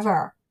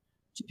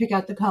to pick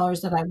out the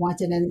colors that I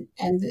wanted.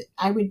 And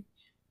I would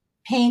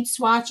paint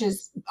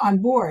swatches on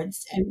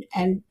boards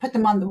and put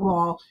them on the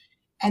wall.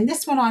 And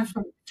this went on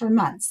for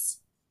months.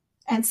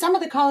 And some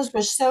of the colors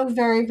were so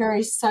very,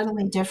 very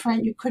subtly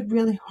different, you could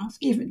really hardly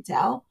even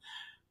tell.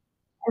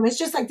 It was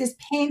just like this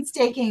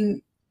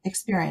painstaking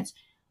experience.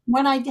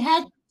 When my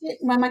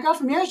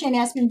girlfriend Mary Jane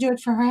asked me to do it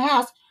for her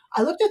house,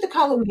 I looked at the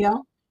color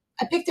wheel.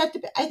 I picked up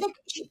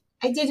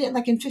I did it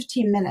like in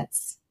 15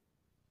 minutes.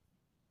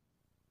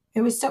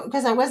 It was so,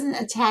 because I wasn't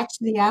attached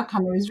to the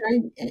outcome. It was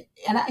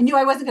and I knew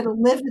I wasn't going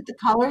to live with the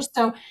colors.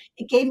 So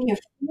it gave me a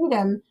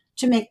freedom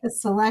to make the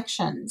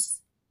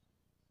selections.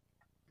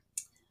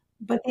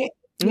 But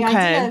the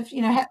idea of,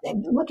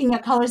 looking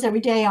at colors every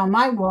day on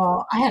my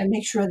wall, I had to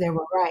make sure they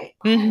were right.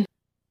 Mm-hmm.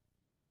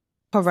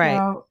 Correct.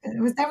 So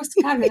that was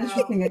kind of an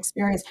interesting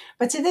experience.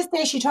 But to this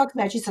day, she talked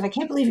about it. She said, I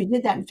can't believe you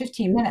did that in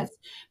 15 minutes.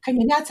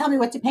 Can you now tell me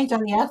what to paint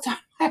on the outside of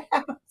my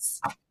house?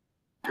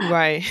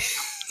 Right.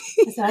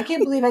 I said, I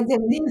can't believe I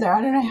did it either.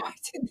 I don't know how I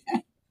did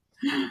that.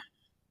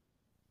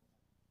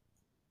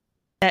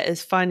 That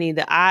is funny.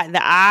 The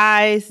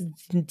eyes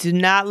do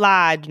not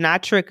lie, do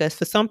not trick us.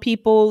 For some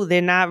people,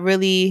 they're not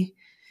really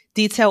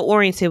detail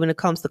oriented when it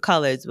comes to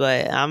colors,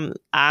 but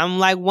I'm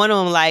like one of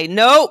them. Like,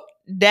 nope,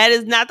 that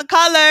is not the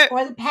color.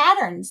 Or the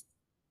patterns.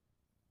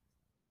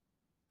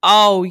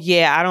 Oh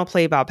yeah, I don't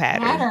play about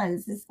patterns.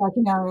 Patterns. It's like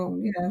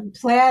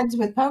plaids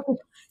with polka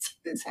dots.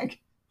 It's like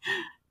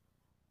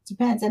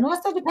depends, and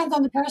also depends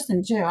on the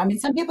person too. I mean,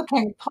 some people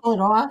can pull it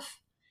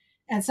off,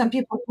 and some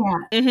people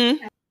can't.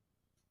 Mm-hmm.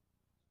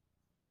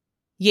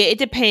 Yeah, it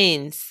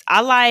depends. I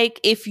like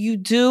if you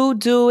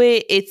do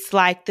it, it's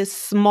like the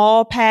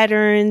small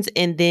patterns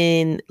and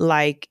then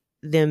like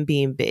them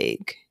being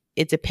big.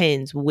 It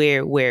depends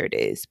where it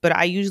is. But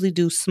I usually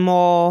do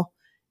small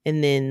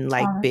and then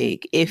like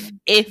big if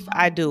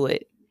I do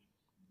it.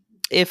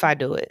 If I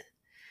do it.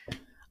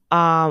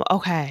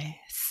 Okay.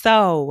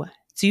 So,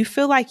 do you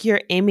feel like your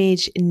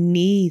image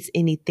needs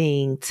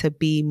anything to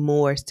be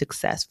more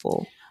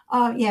successful?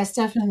 Yes,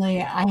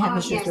 definitely. I have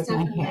issues with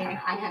my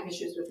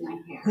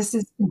hair. This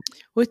is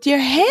with your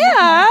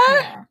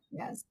hair.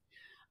 Yes.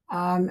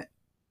 I'm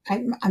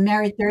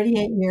married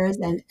 38 years,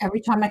 and every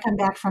time I come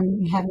back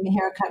from having a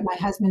haircut, my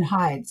husband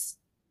hides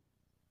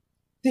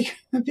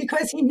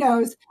because he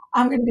knows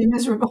I'm going to be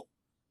miserable.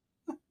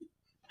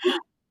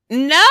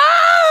 No.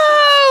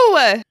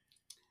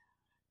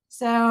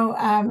 So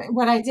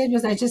what I did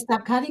was I just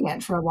stopped cutting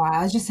it for a while.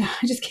 I just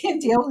can't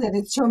deal with it.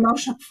 It's too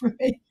emotional for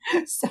me.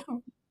 So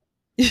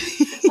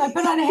I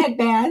put on a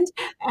headband,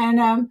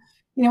 and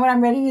when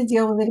I'm ready to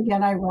deal with it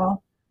again, I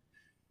will.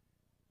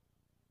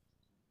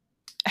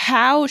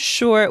 How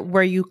short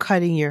were you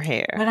cutting your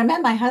hair? When I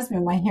met my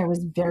husband, my hair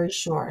was very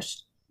short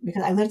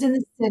because I lived in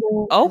the city.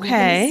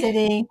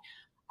 Okay.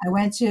 I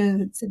went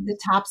to the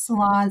top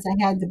salons. I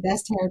had the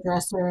best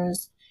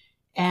hairdressers.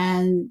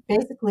 And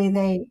basically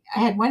I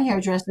had one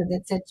hairdresser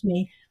that said to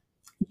me,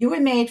 you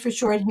were made for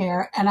short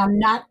hair, and I'm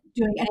not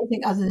doing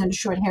anything other than a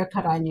short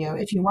haircut on you.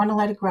 If you want to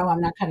let it grow,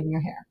 I'm not cutting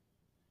your hair.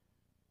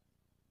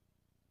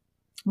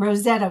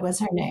 Rosetta was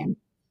her name.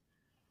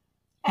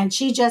 And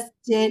she just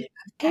did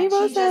a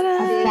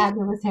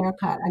fabulous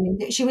haircut. I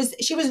mean, she was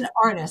an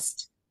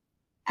artist,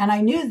 and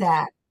I knew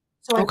that.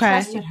 So I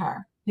trusted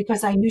her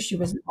because I knew she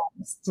was an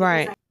artist.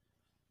 Right.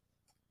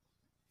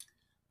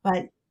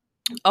 But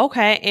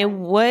okay,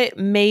 and what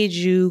made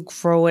you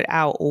grow it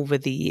out over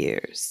the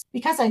years?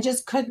 Because I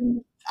just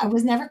couldn't. I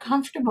was never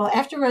comfortable.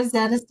 After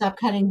Rosetta stopped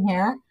cutting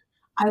hair,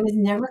 I was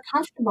never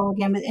comfortable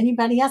again with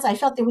anybody else. I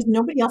felt there was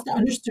nobody else that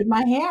understood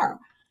my hair.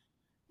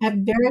 I have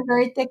very,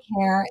 very thick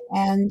hair,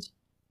 and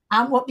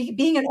Well,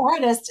 being an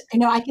artist,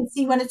 I can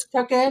see when it's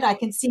crooked. I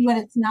can see when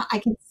it's not. I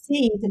can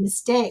see the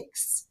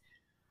mistakes.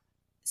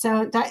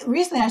 So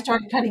recently I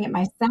started cutting it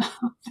myself.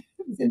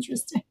 It's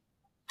interesting.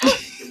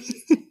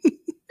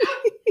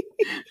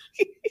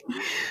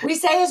 We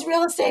say as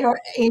real estate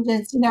or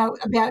agents,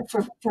 about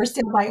for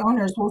sale by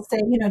owners, we'll say,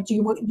 do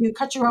you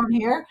cut your own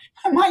hair?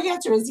 My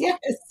answer is yes.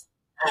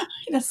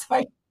 So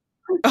I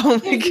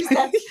Oh my use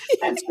God.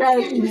 that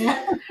strategy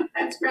now.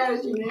 That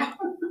strategy now.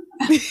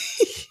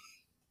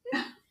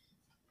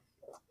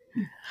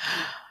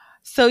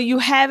 So you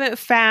haven't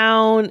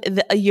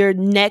found your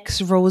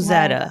next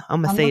Rosetta. Right.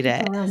 I'm going to say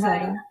that.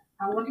 Right.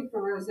 I'm looking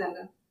for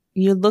Rosetta.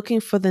 You're looking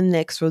for the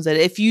next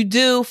Rosetta. If you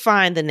do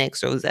find the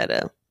next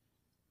Rosetta,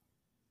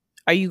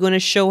 are you going to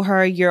show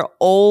her your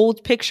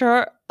old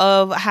picture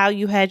of how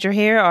you had your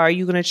hair, or are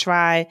you going to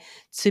try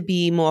to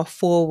be more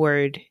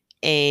forward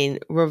and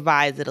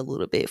revise it a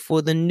little bit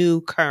for the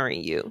new current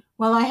you?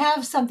 Well, I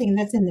have something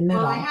that's in the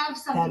middle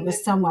that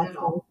was somewhat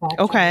satisfactory.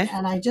 Okay.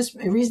 And I just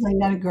recently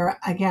met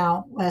a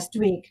gal last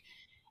week,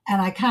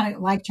 and I kind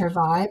of liked her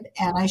vibe,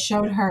 and I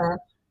showed her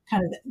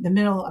kind of the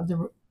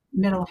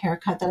middle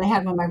haircut that I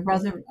had when my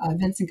brother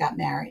Vincent got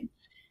married.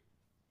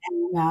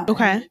 And,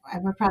 Okay.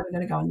 and we're probably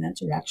going to go in that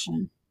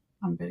direction.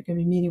 I'm going to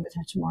be meeting with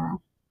her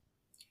tomorrow.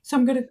 So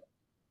I'm going to.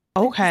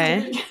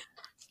 Okay.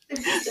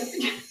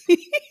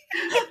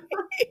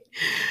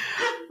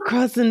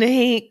 Crossing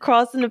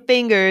the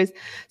fingers.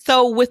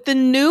 So with the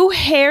new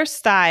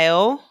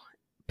hairstyle,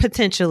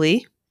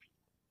 potentially,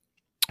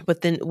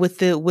 but then with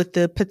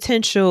the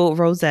potential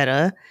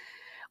Rosetta,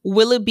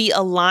 will it be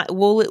aligned?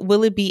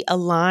 Will it be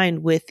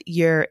aligned with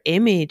your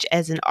image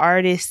as an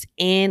artist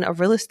and a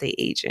real estate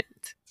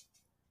agent?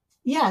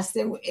 Yes,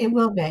 it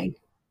will be.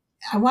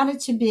 I want it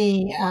to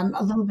be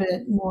a little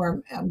bit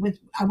more I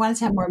wanted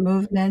to have more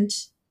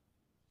movement,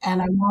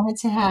 and I wanted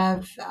to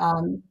have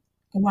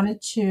I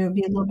wanted to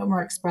be a little bit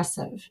more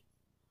expressive.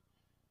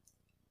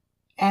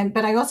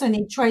 But I also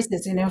need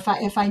choices.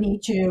 If I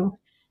need to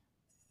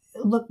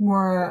look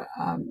more,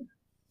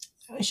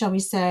 shall we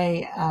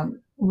say,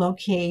 low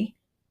key,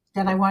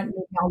 then I want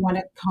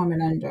it comb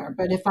and under.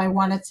 But if I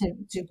wanted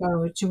to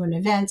go to an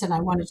event and I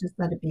want to just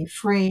let it be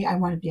free, I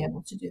want to be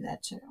able to do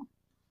that too.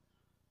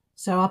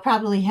 So I'll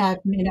probably have,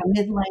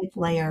 mid-length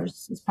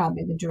layers is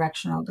probably the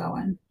direction I'll go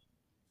in.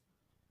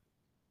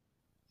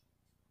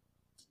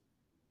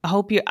 I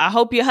hope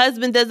your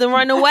husband doesn't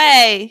run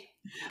away.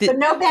 But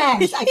no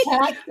bangs. I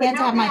cannot stand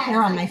to have my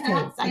hair on my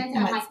face. I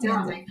cannot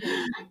stand it.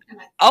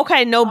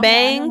 Okay, no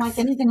bangs. I don't like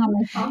anything on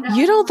my face.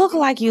 You don't look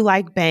like you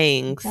like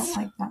bangs. I don't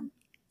like them.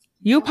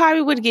 You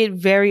probably would get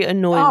very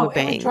annoyed with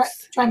bangs. It would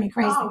drive me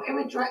crazy. It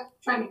would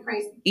drive me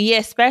crazy. Yeah,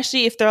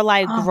 especially if they're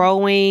like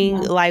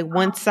growing, like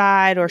one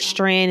side or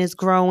strand is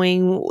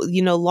growing,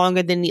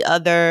 longer than the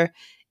other.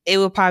 It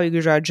would probably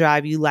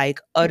drive you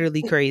like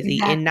utterly crazy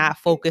and not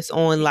focus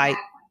on like.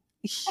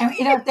 And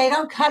if they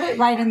don't cut it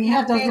right, and you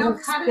have those little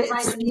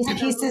these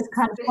pieces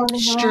kind of floating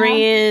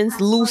strands,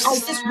 around, loose. I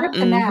just rip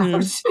them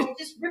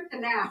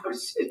out.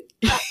 That's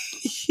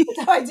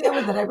how I deal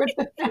with it. I rip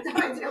them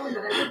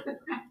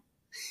out.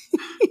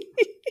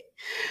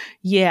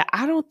 Yeah,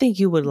 I don't think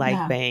you would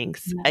like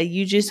bangs.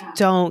 You just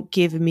don't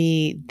give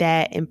me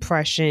that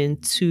impression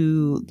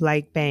to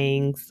like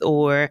bangs,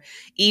 or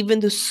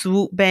even the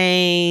swoop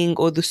bang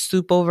or the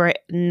swoop over.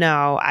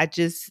 No, I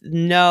just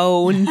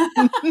no.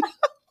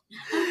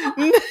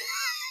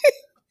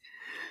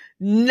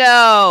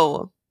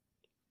 No.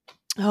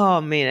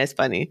 Oh man, that's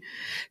funny.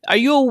 Are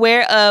you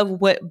aware of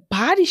what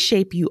body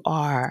shape you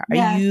are?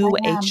 Are you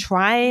a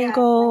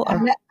triangle?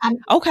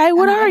 Okay,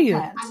 what are you?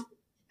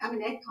 I'm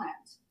an eggplant.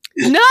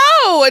 No.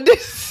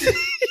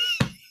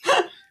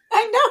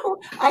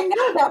 I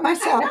know about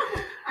myself.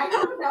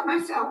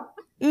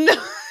 No.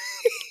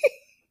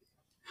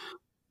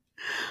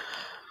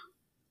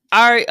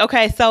 All right.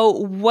 Okay. So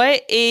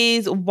what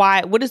is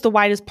the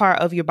widest part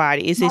of your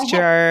body? Is it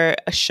your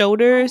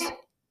shoulders?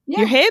 Yeah.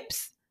 Your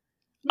hips?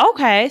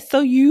 Okay.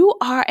 So you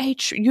are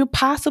you're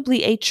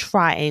possibly a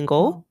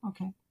triangle. Oh,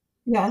 okay.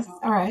 Yes.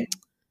 All right.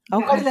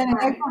 Okay.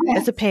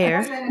 It's a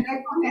pear.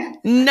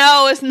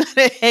 No, it's not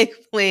an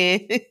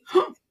eggplant.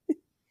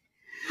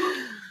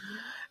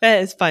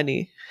 That is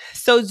funny.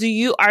 So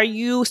are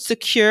you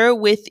secure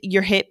with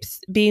your hips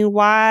being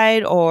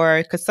wide,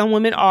 or because some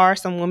women are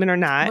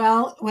not?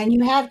 Well, when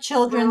you have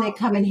children, they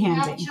come in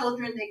handy.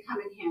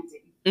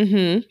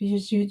 Mm-hmm.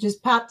 You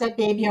just pop that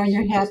baby on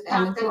your hip,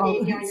 and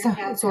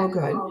it's all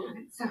good.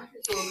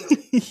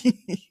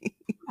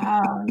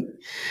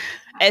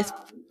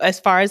 As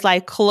far as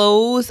like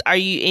clothes, are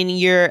you in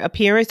your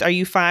appearance? Are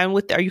you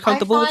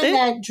comfortable with it? I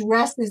find that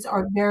dresses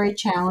are very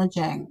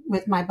challenging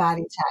with my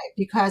body type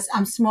because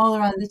I'm smaller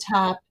on the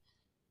top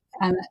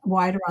and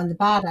wider on the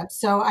bottom.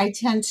 So I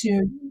tend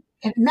to,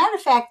 as a matter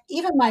of fact,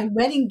 even my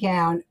wedding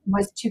gown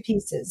was 2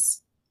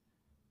 pieces.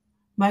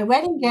 My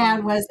wedding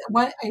gown was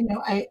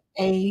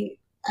a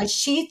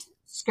sheath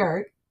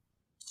skirt,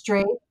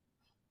 straight,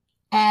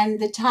 and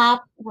the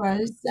top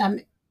was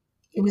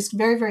it was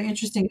very, very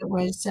interesting. It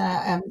was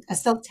a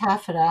silk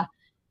taffeta,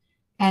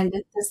 and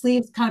the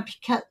sleeves kind of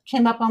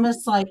came up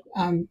almost like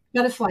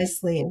butterfly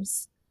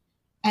sleeves.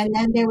 And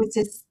then there was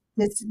this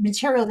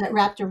material that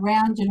wrapped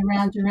around and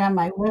around and around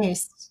my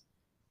waist,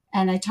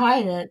 and I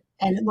tied it,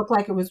 and it looked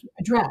like it was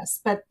a dress,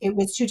 but it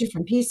was two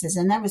different pieces,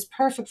 and that was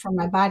perfect for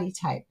my body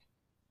type.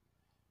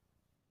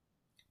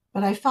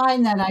 But I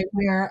find that I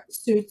wear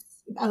suits.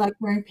 I like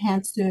wearing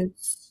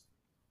pantsuits.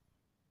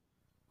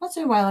 Once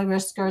in a while, I wear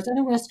skirts. I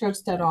don't wear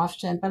skirts that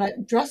often,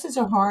 but dresses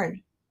are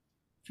hard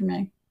for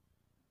me.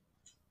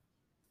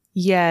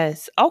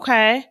 Yes.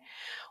 Okay.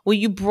 Well,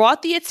 you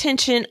brought the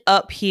attention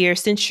up here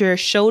since your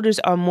shoulders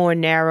are more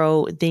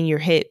narrow than your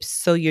hips.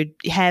 So you're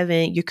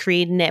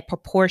creating that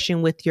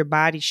proportion with your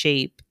body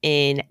shape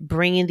and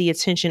bringing the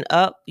attention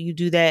up. You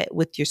do that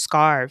with your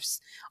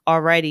scarves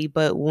already.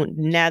 But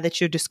now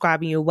that you're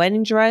describing your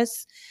wedding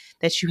dress,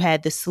 that you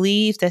had the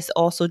sleeves, that's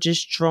also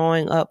just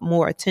drawing up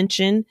more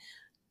attention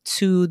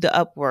to the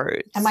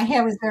upwards. And my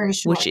hair was very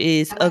short.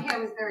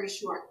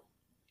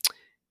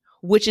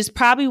 Which is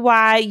probably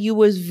why it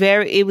was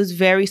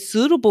very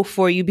suitable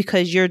for you,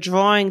 because you're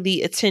drawing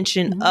the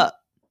attention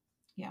up.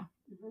 Yeah.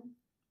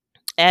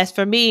 As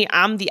for me,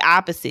 I'm the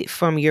opposite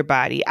from your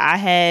body. I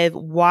have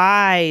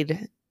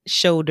wide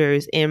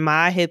shoulders and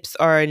my hips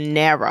are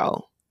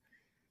narrow.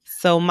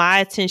 So my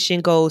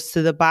attention goes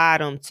to the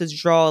bottom to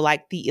draw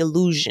like the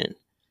illusion.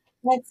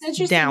 That's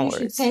interesting downwards.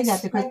 You should say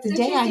that, because the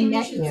day I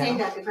met you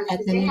at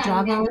the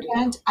Nijabo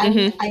event,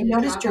 I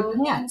noticed your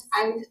pants.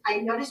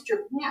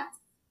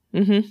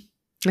 Mm-hmm.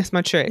 That's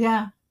my trick.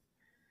 Yeah.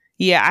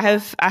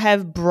 Yeah, I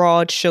have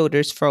broad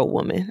shoulders for a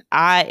woman.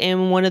 I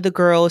am one of the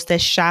girls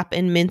that shop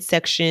in men's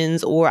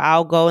sections, or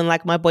I'll go in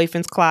like my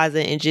boyfriend's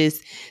closet and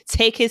just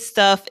take his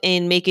stuff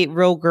and make it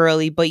real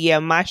girly. But yeah,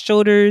 my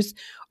shoulders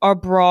are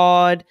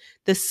broad.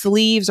 The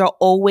sleeves are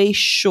always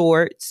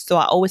short, so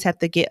I always have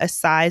to get a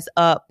size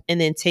up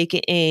and then take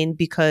it in,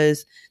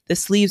 because the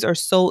sleeves are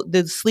short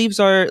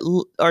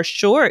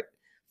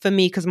for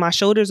me because my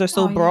shoulders are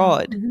so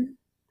broad. Yeah. Mm-hmm.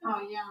 Oh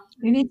yeah.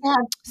 You need to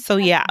have. So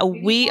yeah,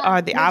 we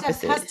are the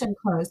opposite. Custom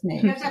clothes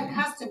made. You have to have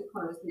custom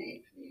clothes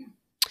made for you.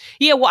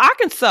 Yeah, well, I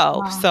can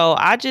sew. Wow. So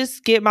I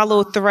just get my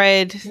little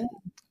thread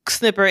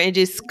snipper and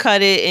just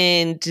cut it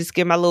and just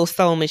get my little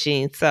sewing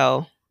machine.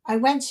 So I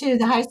went to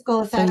the High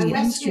School of Fashion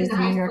Industries in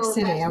New York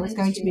City. I was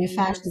going to be a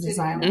fashion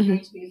designer.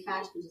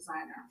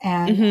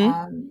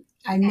 And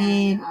I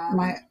made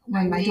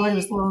when my daughter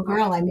was a little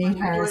girl, I made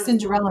her a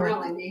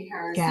Cinderella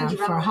gown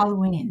for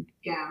Halloween.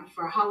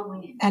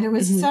 And it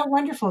was so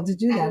wonderful to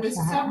do that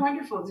for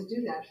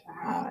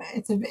her.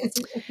 It's a talent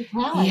to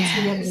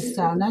be able to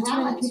sew. Not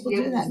too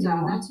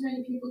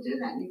many people do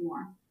that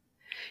anymore.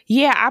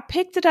 Yeah, I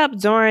picked it up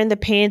during the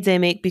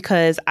pandemic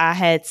because I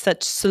had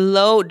such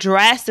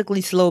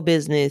drastically slow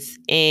business.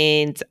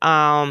 And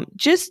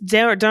just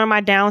during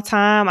my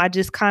downtime, I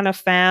just kind of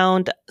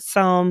found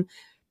some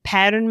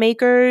pattern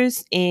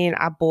makers and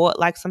I bought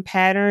like some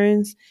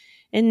patterns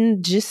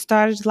and just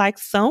started like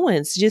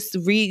sewing, just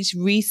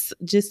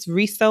resewing,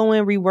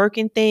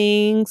 reworking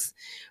things,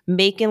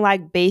 making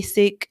like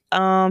basic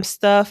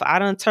stuff. I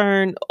done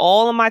turned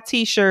all of my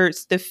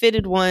t-shirts, the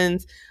fitted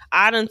ones,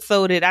 I done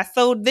sewed it. I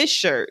sewed this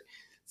shirt.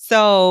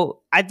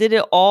 So I did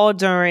it all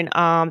during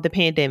the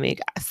pandemic.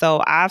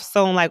 So I've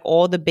sewn like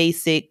all the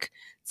basic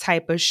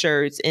type of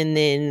shirts, and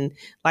then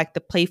like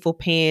the playful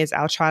pants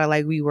I'll try to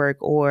like rework,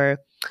 or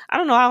I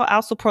don't know,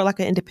 I'll support like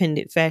an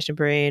independent fashion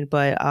brand.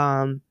 But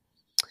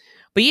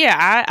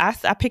yeah,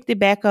 I picked it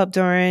back up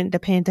during the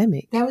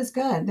pandemic. That was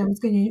good.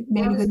 You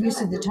made a good use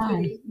of the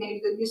time.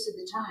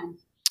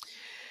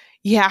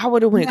 Yeah, I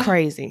would have went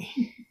crazy.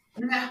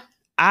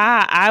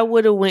 I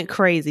would have went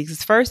crazy,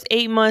 because first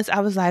 8 months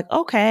I was like,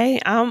 okay,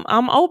 I'm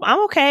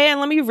okay, and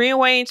let me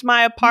rearrange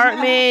my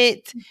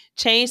apartment,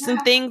 change some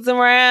things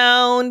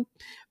around,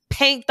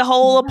 paint the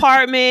whole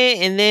apartment,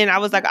 and then I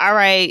was like, all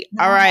right,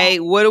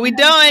 what are we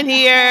doing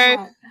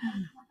here?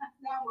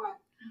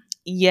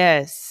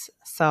 Yes,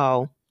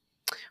 so.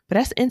 But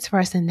that's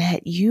interesting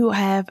that you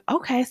have,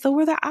 okay, so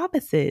we're the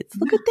opposites.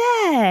 Look at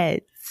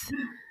that.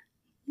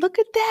 Look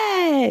at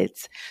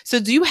that. So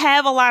do you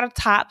have a lot of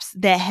tops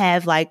that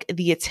have like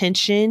the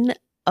attention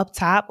up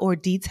top or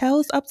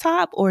details up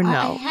top, or no?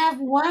 I have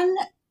one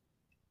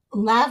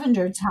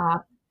lavender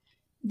top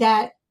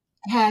that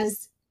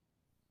has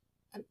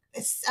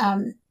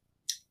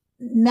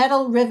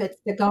metal rivets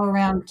that go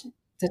around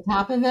the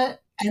top of it.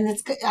 And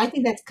I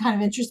think that's kind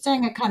of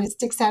interesting. It kind of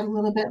sticks out a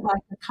little bit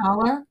like the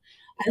collar.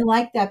 I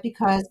like that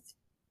because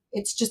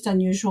it's just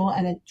unusual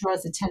and it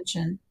draws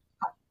attention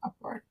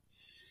upward.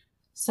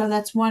 So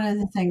that's one of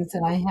the things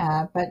that I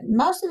have. But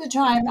most of the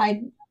time,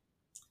 I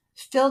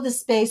fill the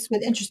space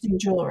with interesting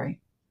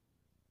jewelry.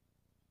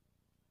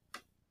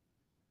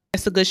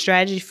 That's a good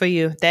strategy for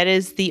you. That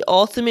is the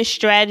ultimate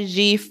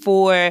strategy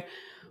for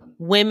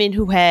women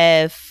who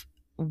have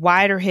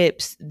wider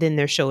hips than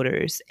their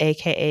shoulders,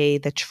 aka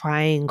the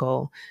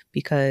triangle,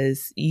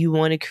 because you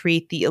want to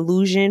create the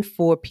illusion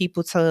for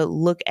people to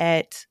look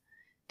at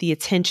the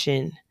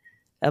attention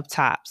up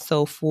top.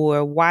 So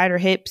for wider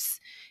hips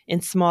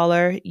and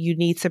smaller, you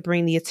need to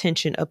bring the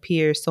attention up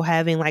here. So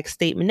having like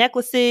statement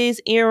necklaces,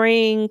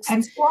 earrings,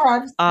 and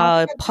scarves,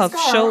 puff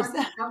shows,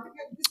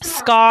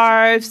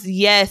 scarves,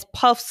 yes,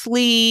 puff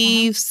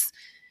sleeves.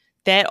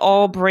 That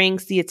all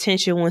brings the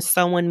attention. When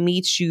someone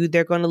meets you,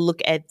 they're going to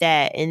look at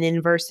that. And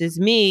then versus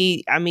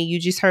me, I mean, you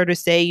just heard her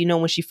say, you know,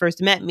 when she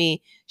first met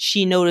me,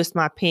 she noticed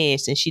my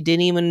pants and she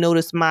didn't even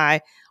notice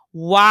my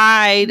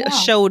wide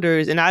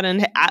shoulders. And I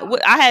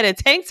had a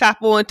tank top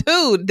on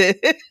too.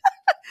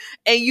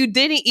 And you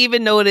didn't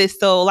even notice.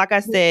 So like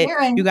I said,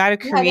 you got to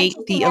create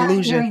the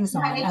illusion.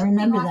 I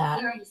remember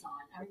that.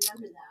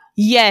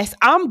 Yes,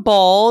 I'm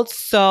bald,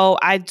 so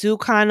I do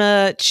kind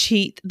of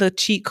cheat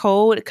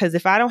code, because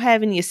if I don't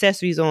have any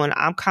accessories on,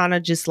 I'm kind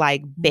of just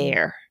like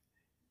bare.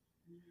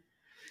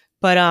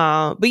 But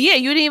yeah,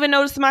 you didn't even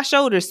notice my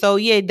shoulders. So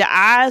yeah, the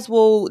eyes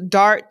will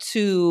dart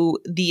to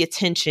the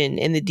attention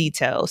and the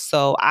details.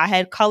 So I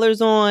had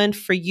colors on.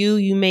 For you,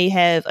 you may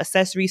have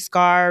accessory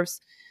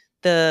scarves,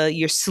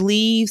 your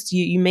sleeves,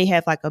 you may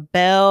have like a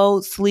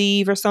bell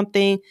sleeve or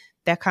something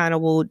that kind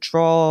of will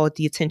draw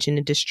the attention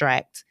and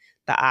distract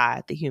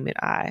the human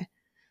eye.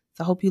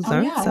 So I hope you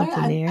learned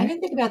something there. I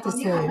didn't think about the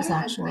sleeves,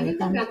 actually.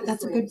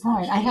 That's a good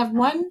point. I have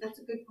one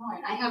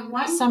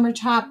summer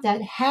top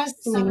that has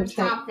sleeves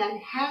that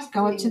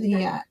go up to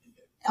the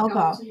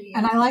elbow,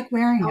 and I like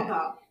wearing it.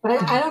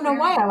 But I don't know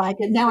why I like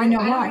it. Now I know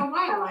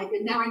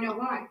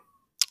why.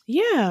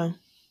 Yeah.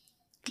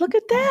 Look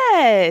at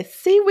that.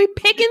 See, we're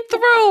picking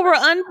through. We're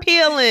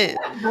unpeeling.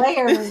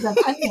 Layers of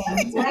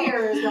onions.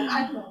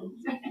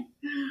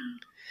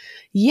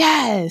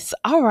 Yes.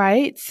 All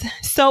right.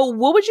 So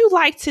what would you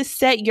like to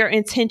set your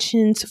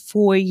intentions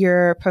for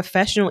your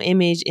professional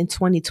image in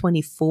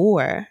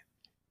 2024?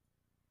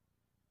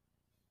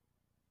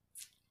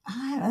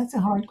 That's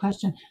a hard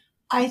question.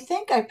 I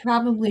think I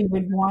probably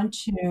would want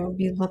to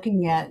be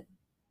looking at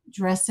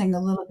dressing a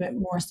little bit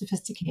more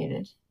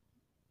sophisticated.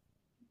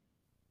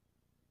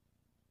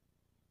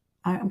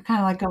 I'm kind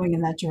of like going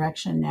in that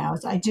direction now.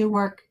 So I do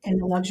work in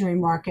the luxury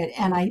market,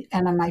 and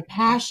my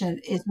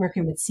passion is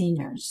working with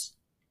seniors.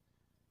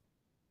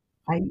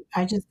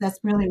 I just, that's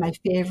really my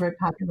favorite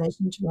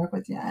population to work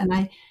with. Yeah. And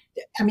I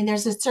mean,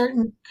 there's a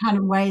certain kind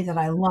of way that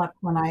I look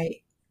when I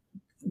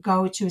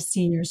go to a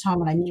senior's home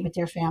and I meet with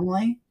their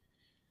family.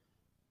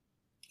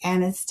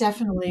 And it's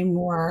definitely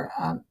more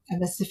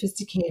of a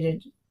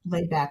sophisticated,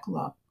 laid back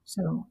look.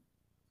 So,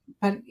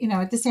 but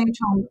at the same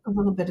time, a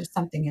little bit of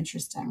something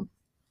interesting.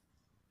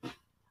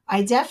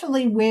 I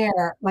definitely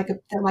wear like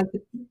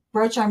the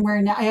brooch I'm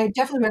wearing now. I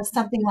definitely wear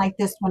something like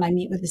this when I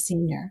meet with a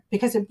senior,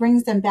 because it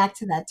brings them back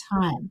to that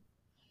time.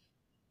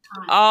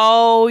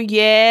 Oh,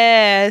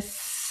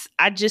 yes.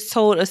 I just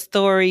told a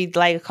story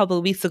like a couple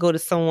of weeks ago to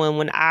someone.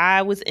 When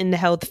I was in the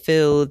health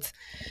field,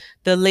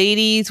 the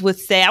ladies would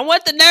say, I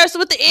want the nurse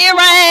with the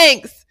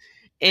earrings.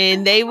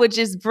 And they would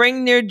just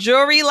bring their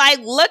jewelry like,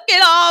 look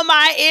at all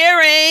my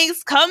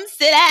earrings. Come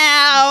sit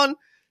down.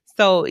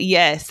 So,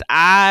 yes,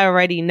 I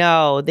already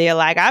know. They're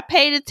like, I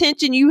paid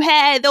attention. You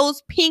had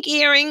those pink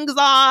earrings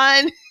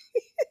on.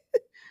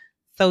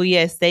 So,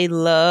 yes, they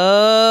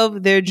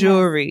love their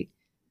jewelry.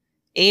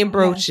 And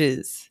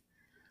brooches.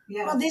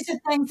 Yes. Well, these are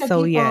things that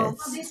people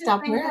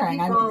stop wearing.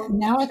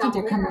 Now I think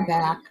they're coming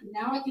back.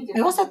 I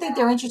also think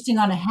they're interesting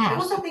on a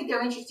hat.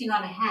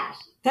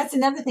 That's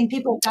another thing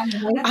people have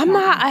gotten away from. I'm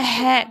not a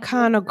hat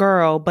kind of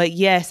girl, but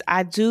yes,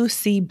 I do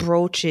see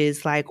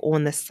brooches like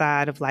on the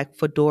side of like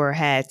fedora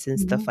hats and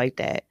stuff like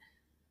that.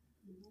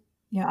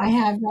 Yeah, I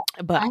have.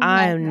 But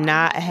I am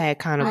not a hat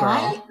kind of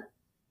girl.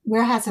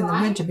 Wear hats in the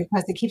winter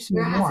because it keeps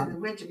me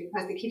warm.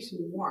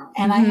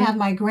 And I have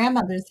my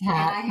grandmother's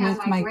hat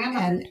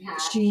and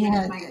she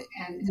had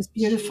this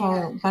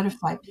beautiful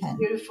butterfly pin.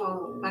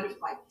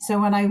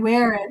 So when I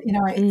wear it, it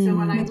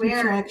makes me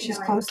feel like she's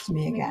close to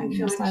me again.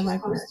 Yes, I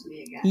like her.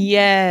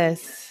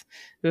 Yes,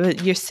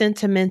 your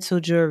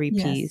sentimental jewelry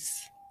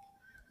piece.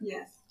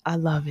 Yes, I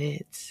love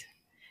it.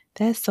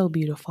 That's so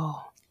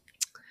beautiful.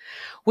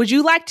 Would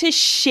you like to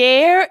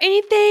share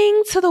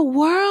anything to the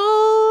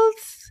world?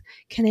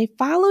 Can they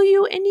follow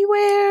you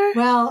anywhere?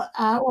 Well,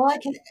 I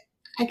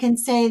can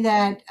say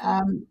that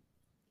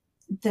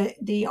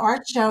the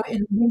art show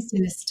in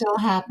Houston is still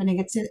happening.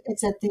 It's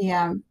at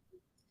the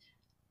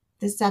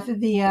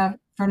Safavieh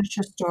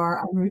furniture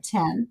store on Route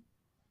 10,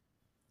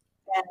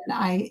 and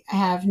I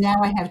have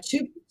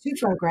two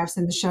photographs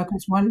in the show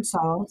because one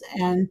sold,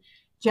 and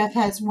Jeff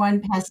has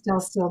one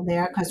pastel still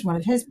there because one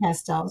of his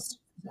pastels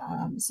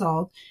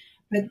sold.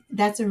 But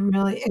it's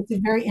a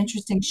very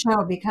interesting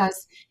show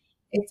because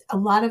it's a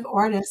lot of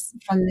artists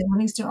from the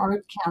Livingston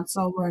Art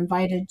Council were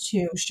invited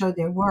to show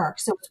their work.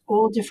 So it's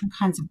all different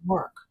kinds of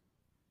work.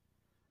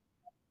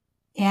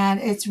 And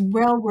it's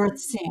well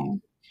worth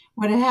seeing.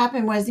 What had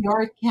happened was the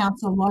Art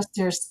Council lost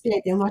their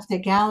space. They lost their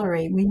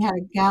gallery. We had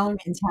a gallery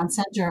in town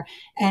center,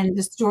 and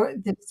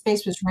the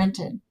space was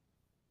rented.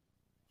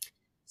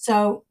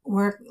 So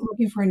we're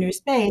looking for a new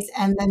space.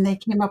 And then they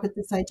came up with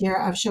this idea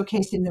of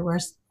showcasing the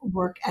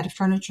work at a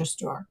furniture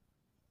store.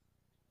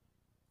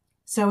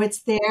 So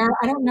it's there.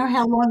 I don't know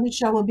how long the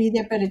show will be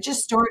there, but it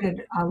just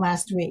started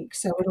last week.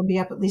 So it'll be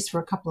up at least for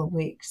a couple of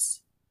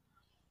weeks.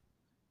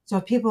 So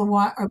if people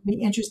want or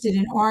be interested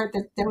in art,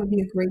 that would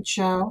be a great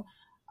show.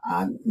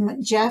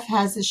 Jeff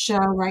has a show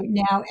right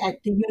now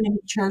at the Unity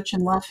Church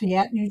in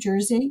Lafayette, New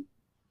Jersey.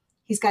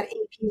 He's got 8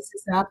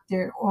 pieces up.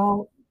 They're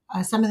all,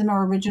 some of them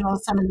are original,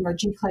 some of them are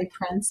G. Clay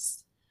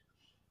prints.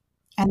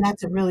 And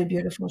that's a really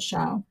beautiful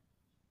show.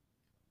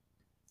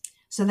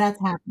 So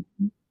that's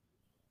happening.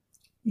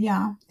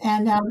 Yeah.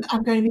 And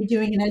I'm going to be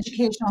doing an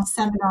educational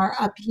seminar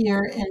up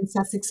here in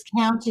Sussex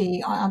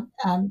County,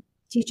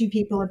 teaching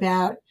people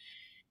about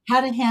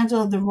how to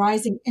handle the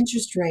rising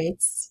interest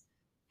rates,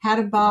 how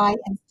to buy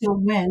and still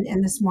win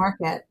in this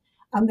market.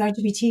 I'm going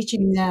to be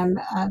teaching them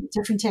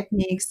different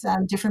techniques,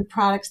 different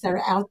products that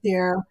are out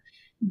there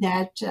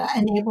that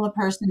enable a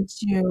person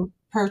to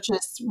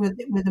purchase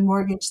with a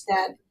mortgage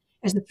that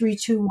is a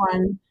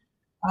 3-2-1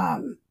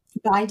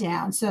 buy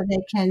down. So they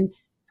can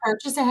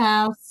purchase a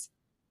house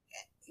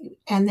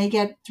and they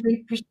get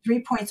 3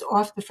 points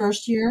off the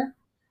first year,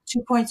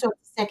 2 points off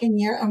the second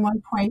year, and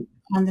 1 point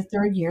on the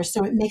third year.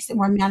 So it makes it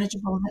more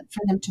manageable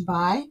for them to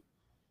buy.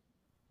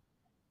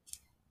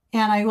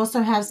 And I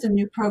also have some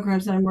new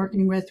programs that I'm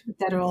working with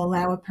that will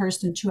allow a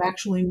person to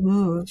actually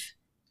move.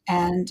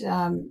 And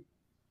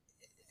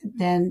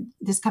then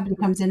this company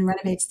comes in,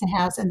 renovates the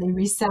house, and they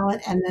resell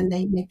it, and then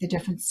they make the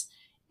difference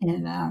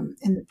in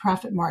the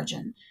profit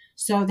margin.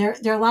 So there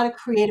are a lot of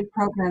creative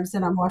programs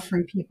that I'm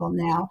offering people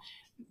now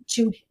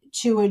to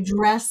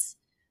address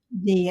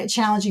the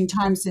challenging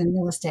times in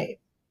real estate.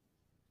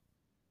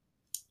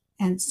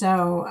 And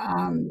so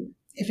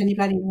if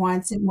anybody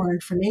wants more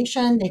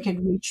information, they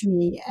can reach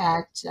me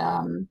at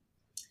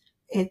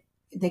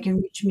they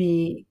can reach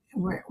me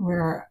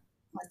where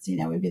let's see,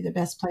 that would be the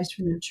best place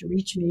for them to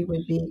reach me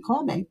would be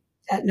call me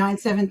at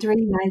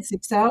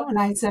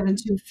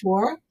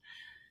 973-960-9724.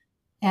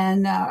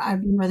 And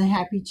I'd be more than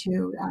happy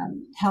to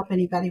help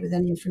anybody with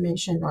any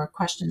information or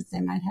questions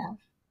they might have.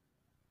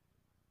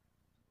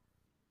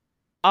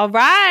 All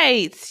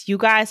right. You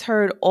guys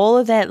heard all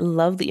of that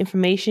lovely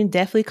information.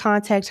 Definitely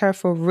contact her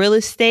for real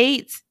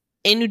estate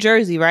in New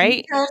Jersey,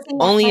 right? New Jersey,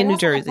 only in New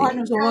Jersey.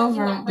 Partners all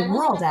over the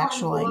world,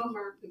 actually.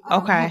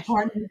 Okay.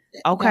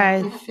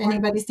 Okay. If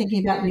anybody's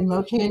thinking about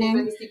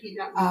relocating,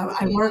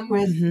 I work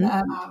with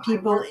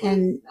people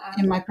in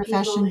my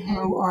profession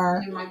who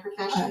are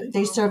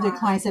they serve their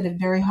clients at a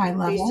very high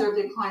level,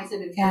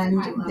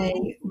 and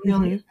they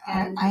really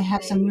I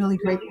have some really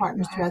great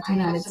partners throughout the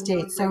United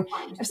States. So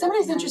if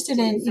somebody's interested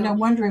in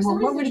wondering, well,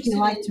 what would it be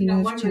like to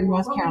move to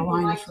North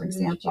Carolina, for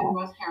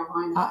example,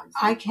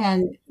 I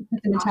can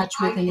put them in touch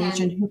with an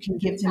agent who can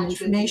give them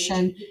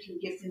information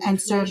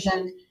and serve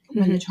them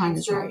when the time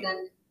is right.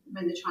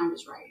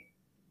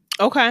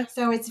 Okay.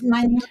 So it's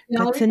my name is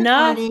Valerie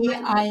Picardi.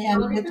 I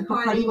am with the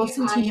Picardi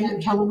Wilson team at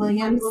Keller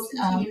Williams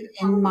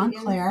in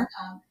Montclair.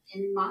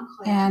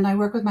 And I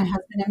work with my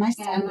husband and my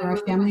son. We're a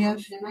family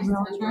of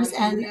realtors,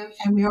 and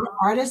we are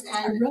artists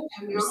and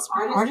realtors,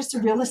 artists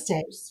of real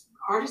estate.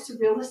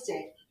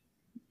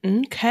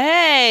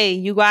 Okay.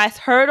 You guys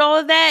heard all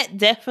of that?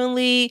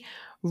 Definitely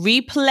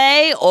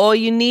replay all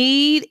you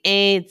need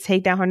and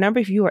take down her number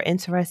if you are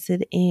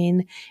interested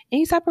in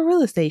any type of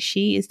real estate.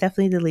 She is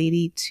definitely the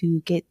lady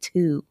to get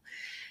to.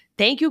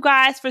 Thank you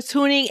guys for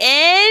tuning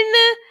in.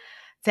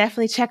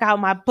 Definitely check out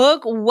my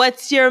book,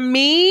 What's Your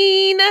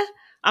Mean?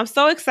 I'm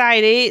so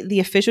excited. The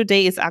official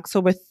date is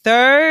October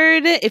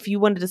 3rd. If you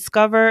want to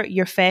discover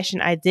your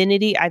fashion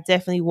identity, I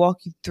definitely walk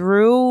you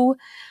through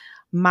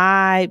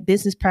my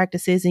business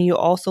practices, and you'll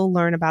also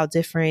learn about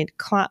different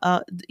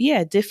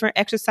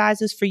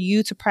exercises for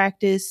you to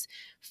practice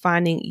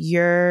finding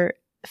your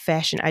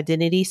fashion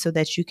identity so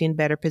that you can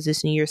better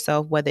position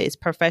yourself, whether it's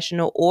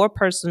professional or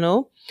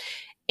personal.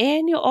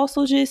 And you'll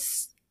also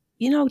just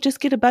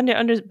get a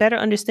better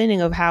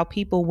understanding of how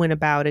people went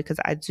about it, because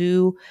I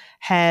do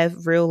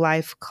have real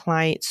life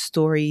client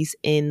stories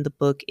in the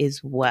book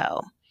as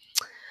well.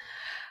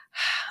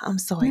 I'm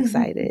so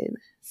excited.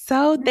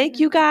 So thank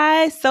you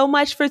guys so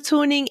much for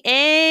tuning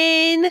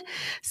in.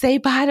 Say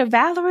bye to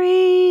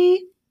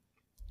Valerie.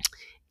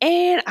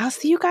 And I'll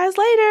see you guys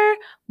later.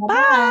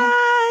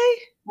 Bye.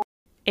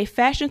 A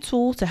fashion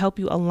tool to help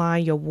you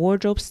align your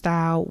wardrobe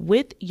style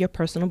with your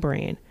personal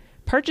brand.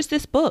 Purchase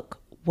this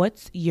book,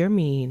 What's Your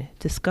Mean?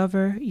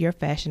 Discover Your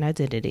Fashion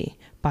Identity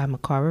by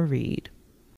Makara Reed.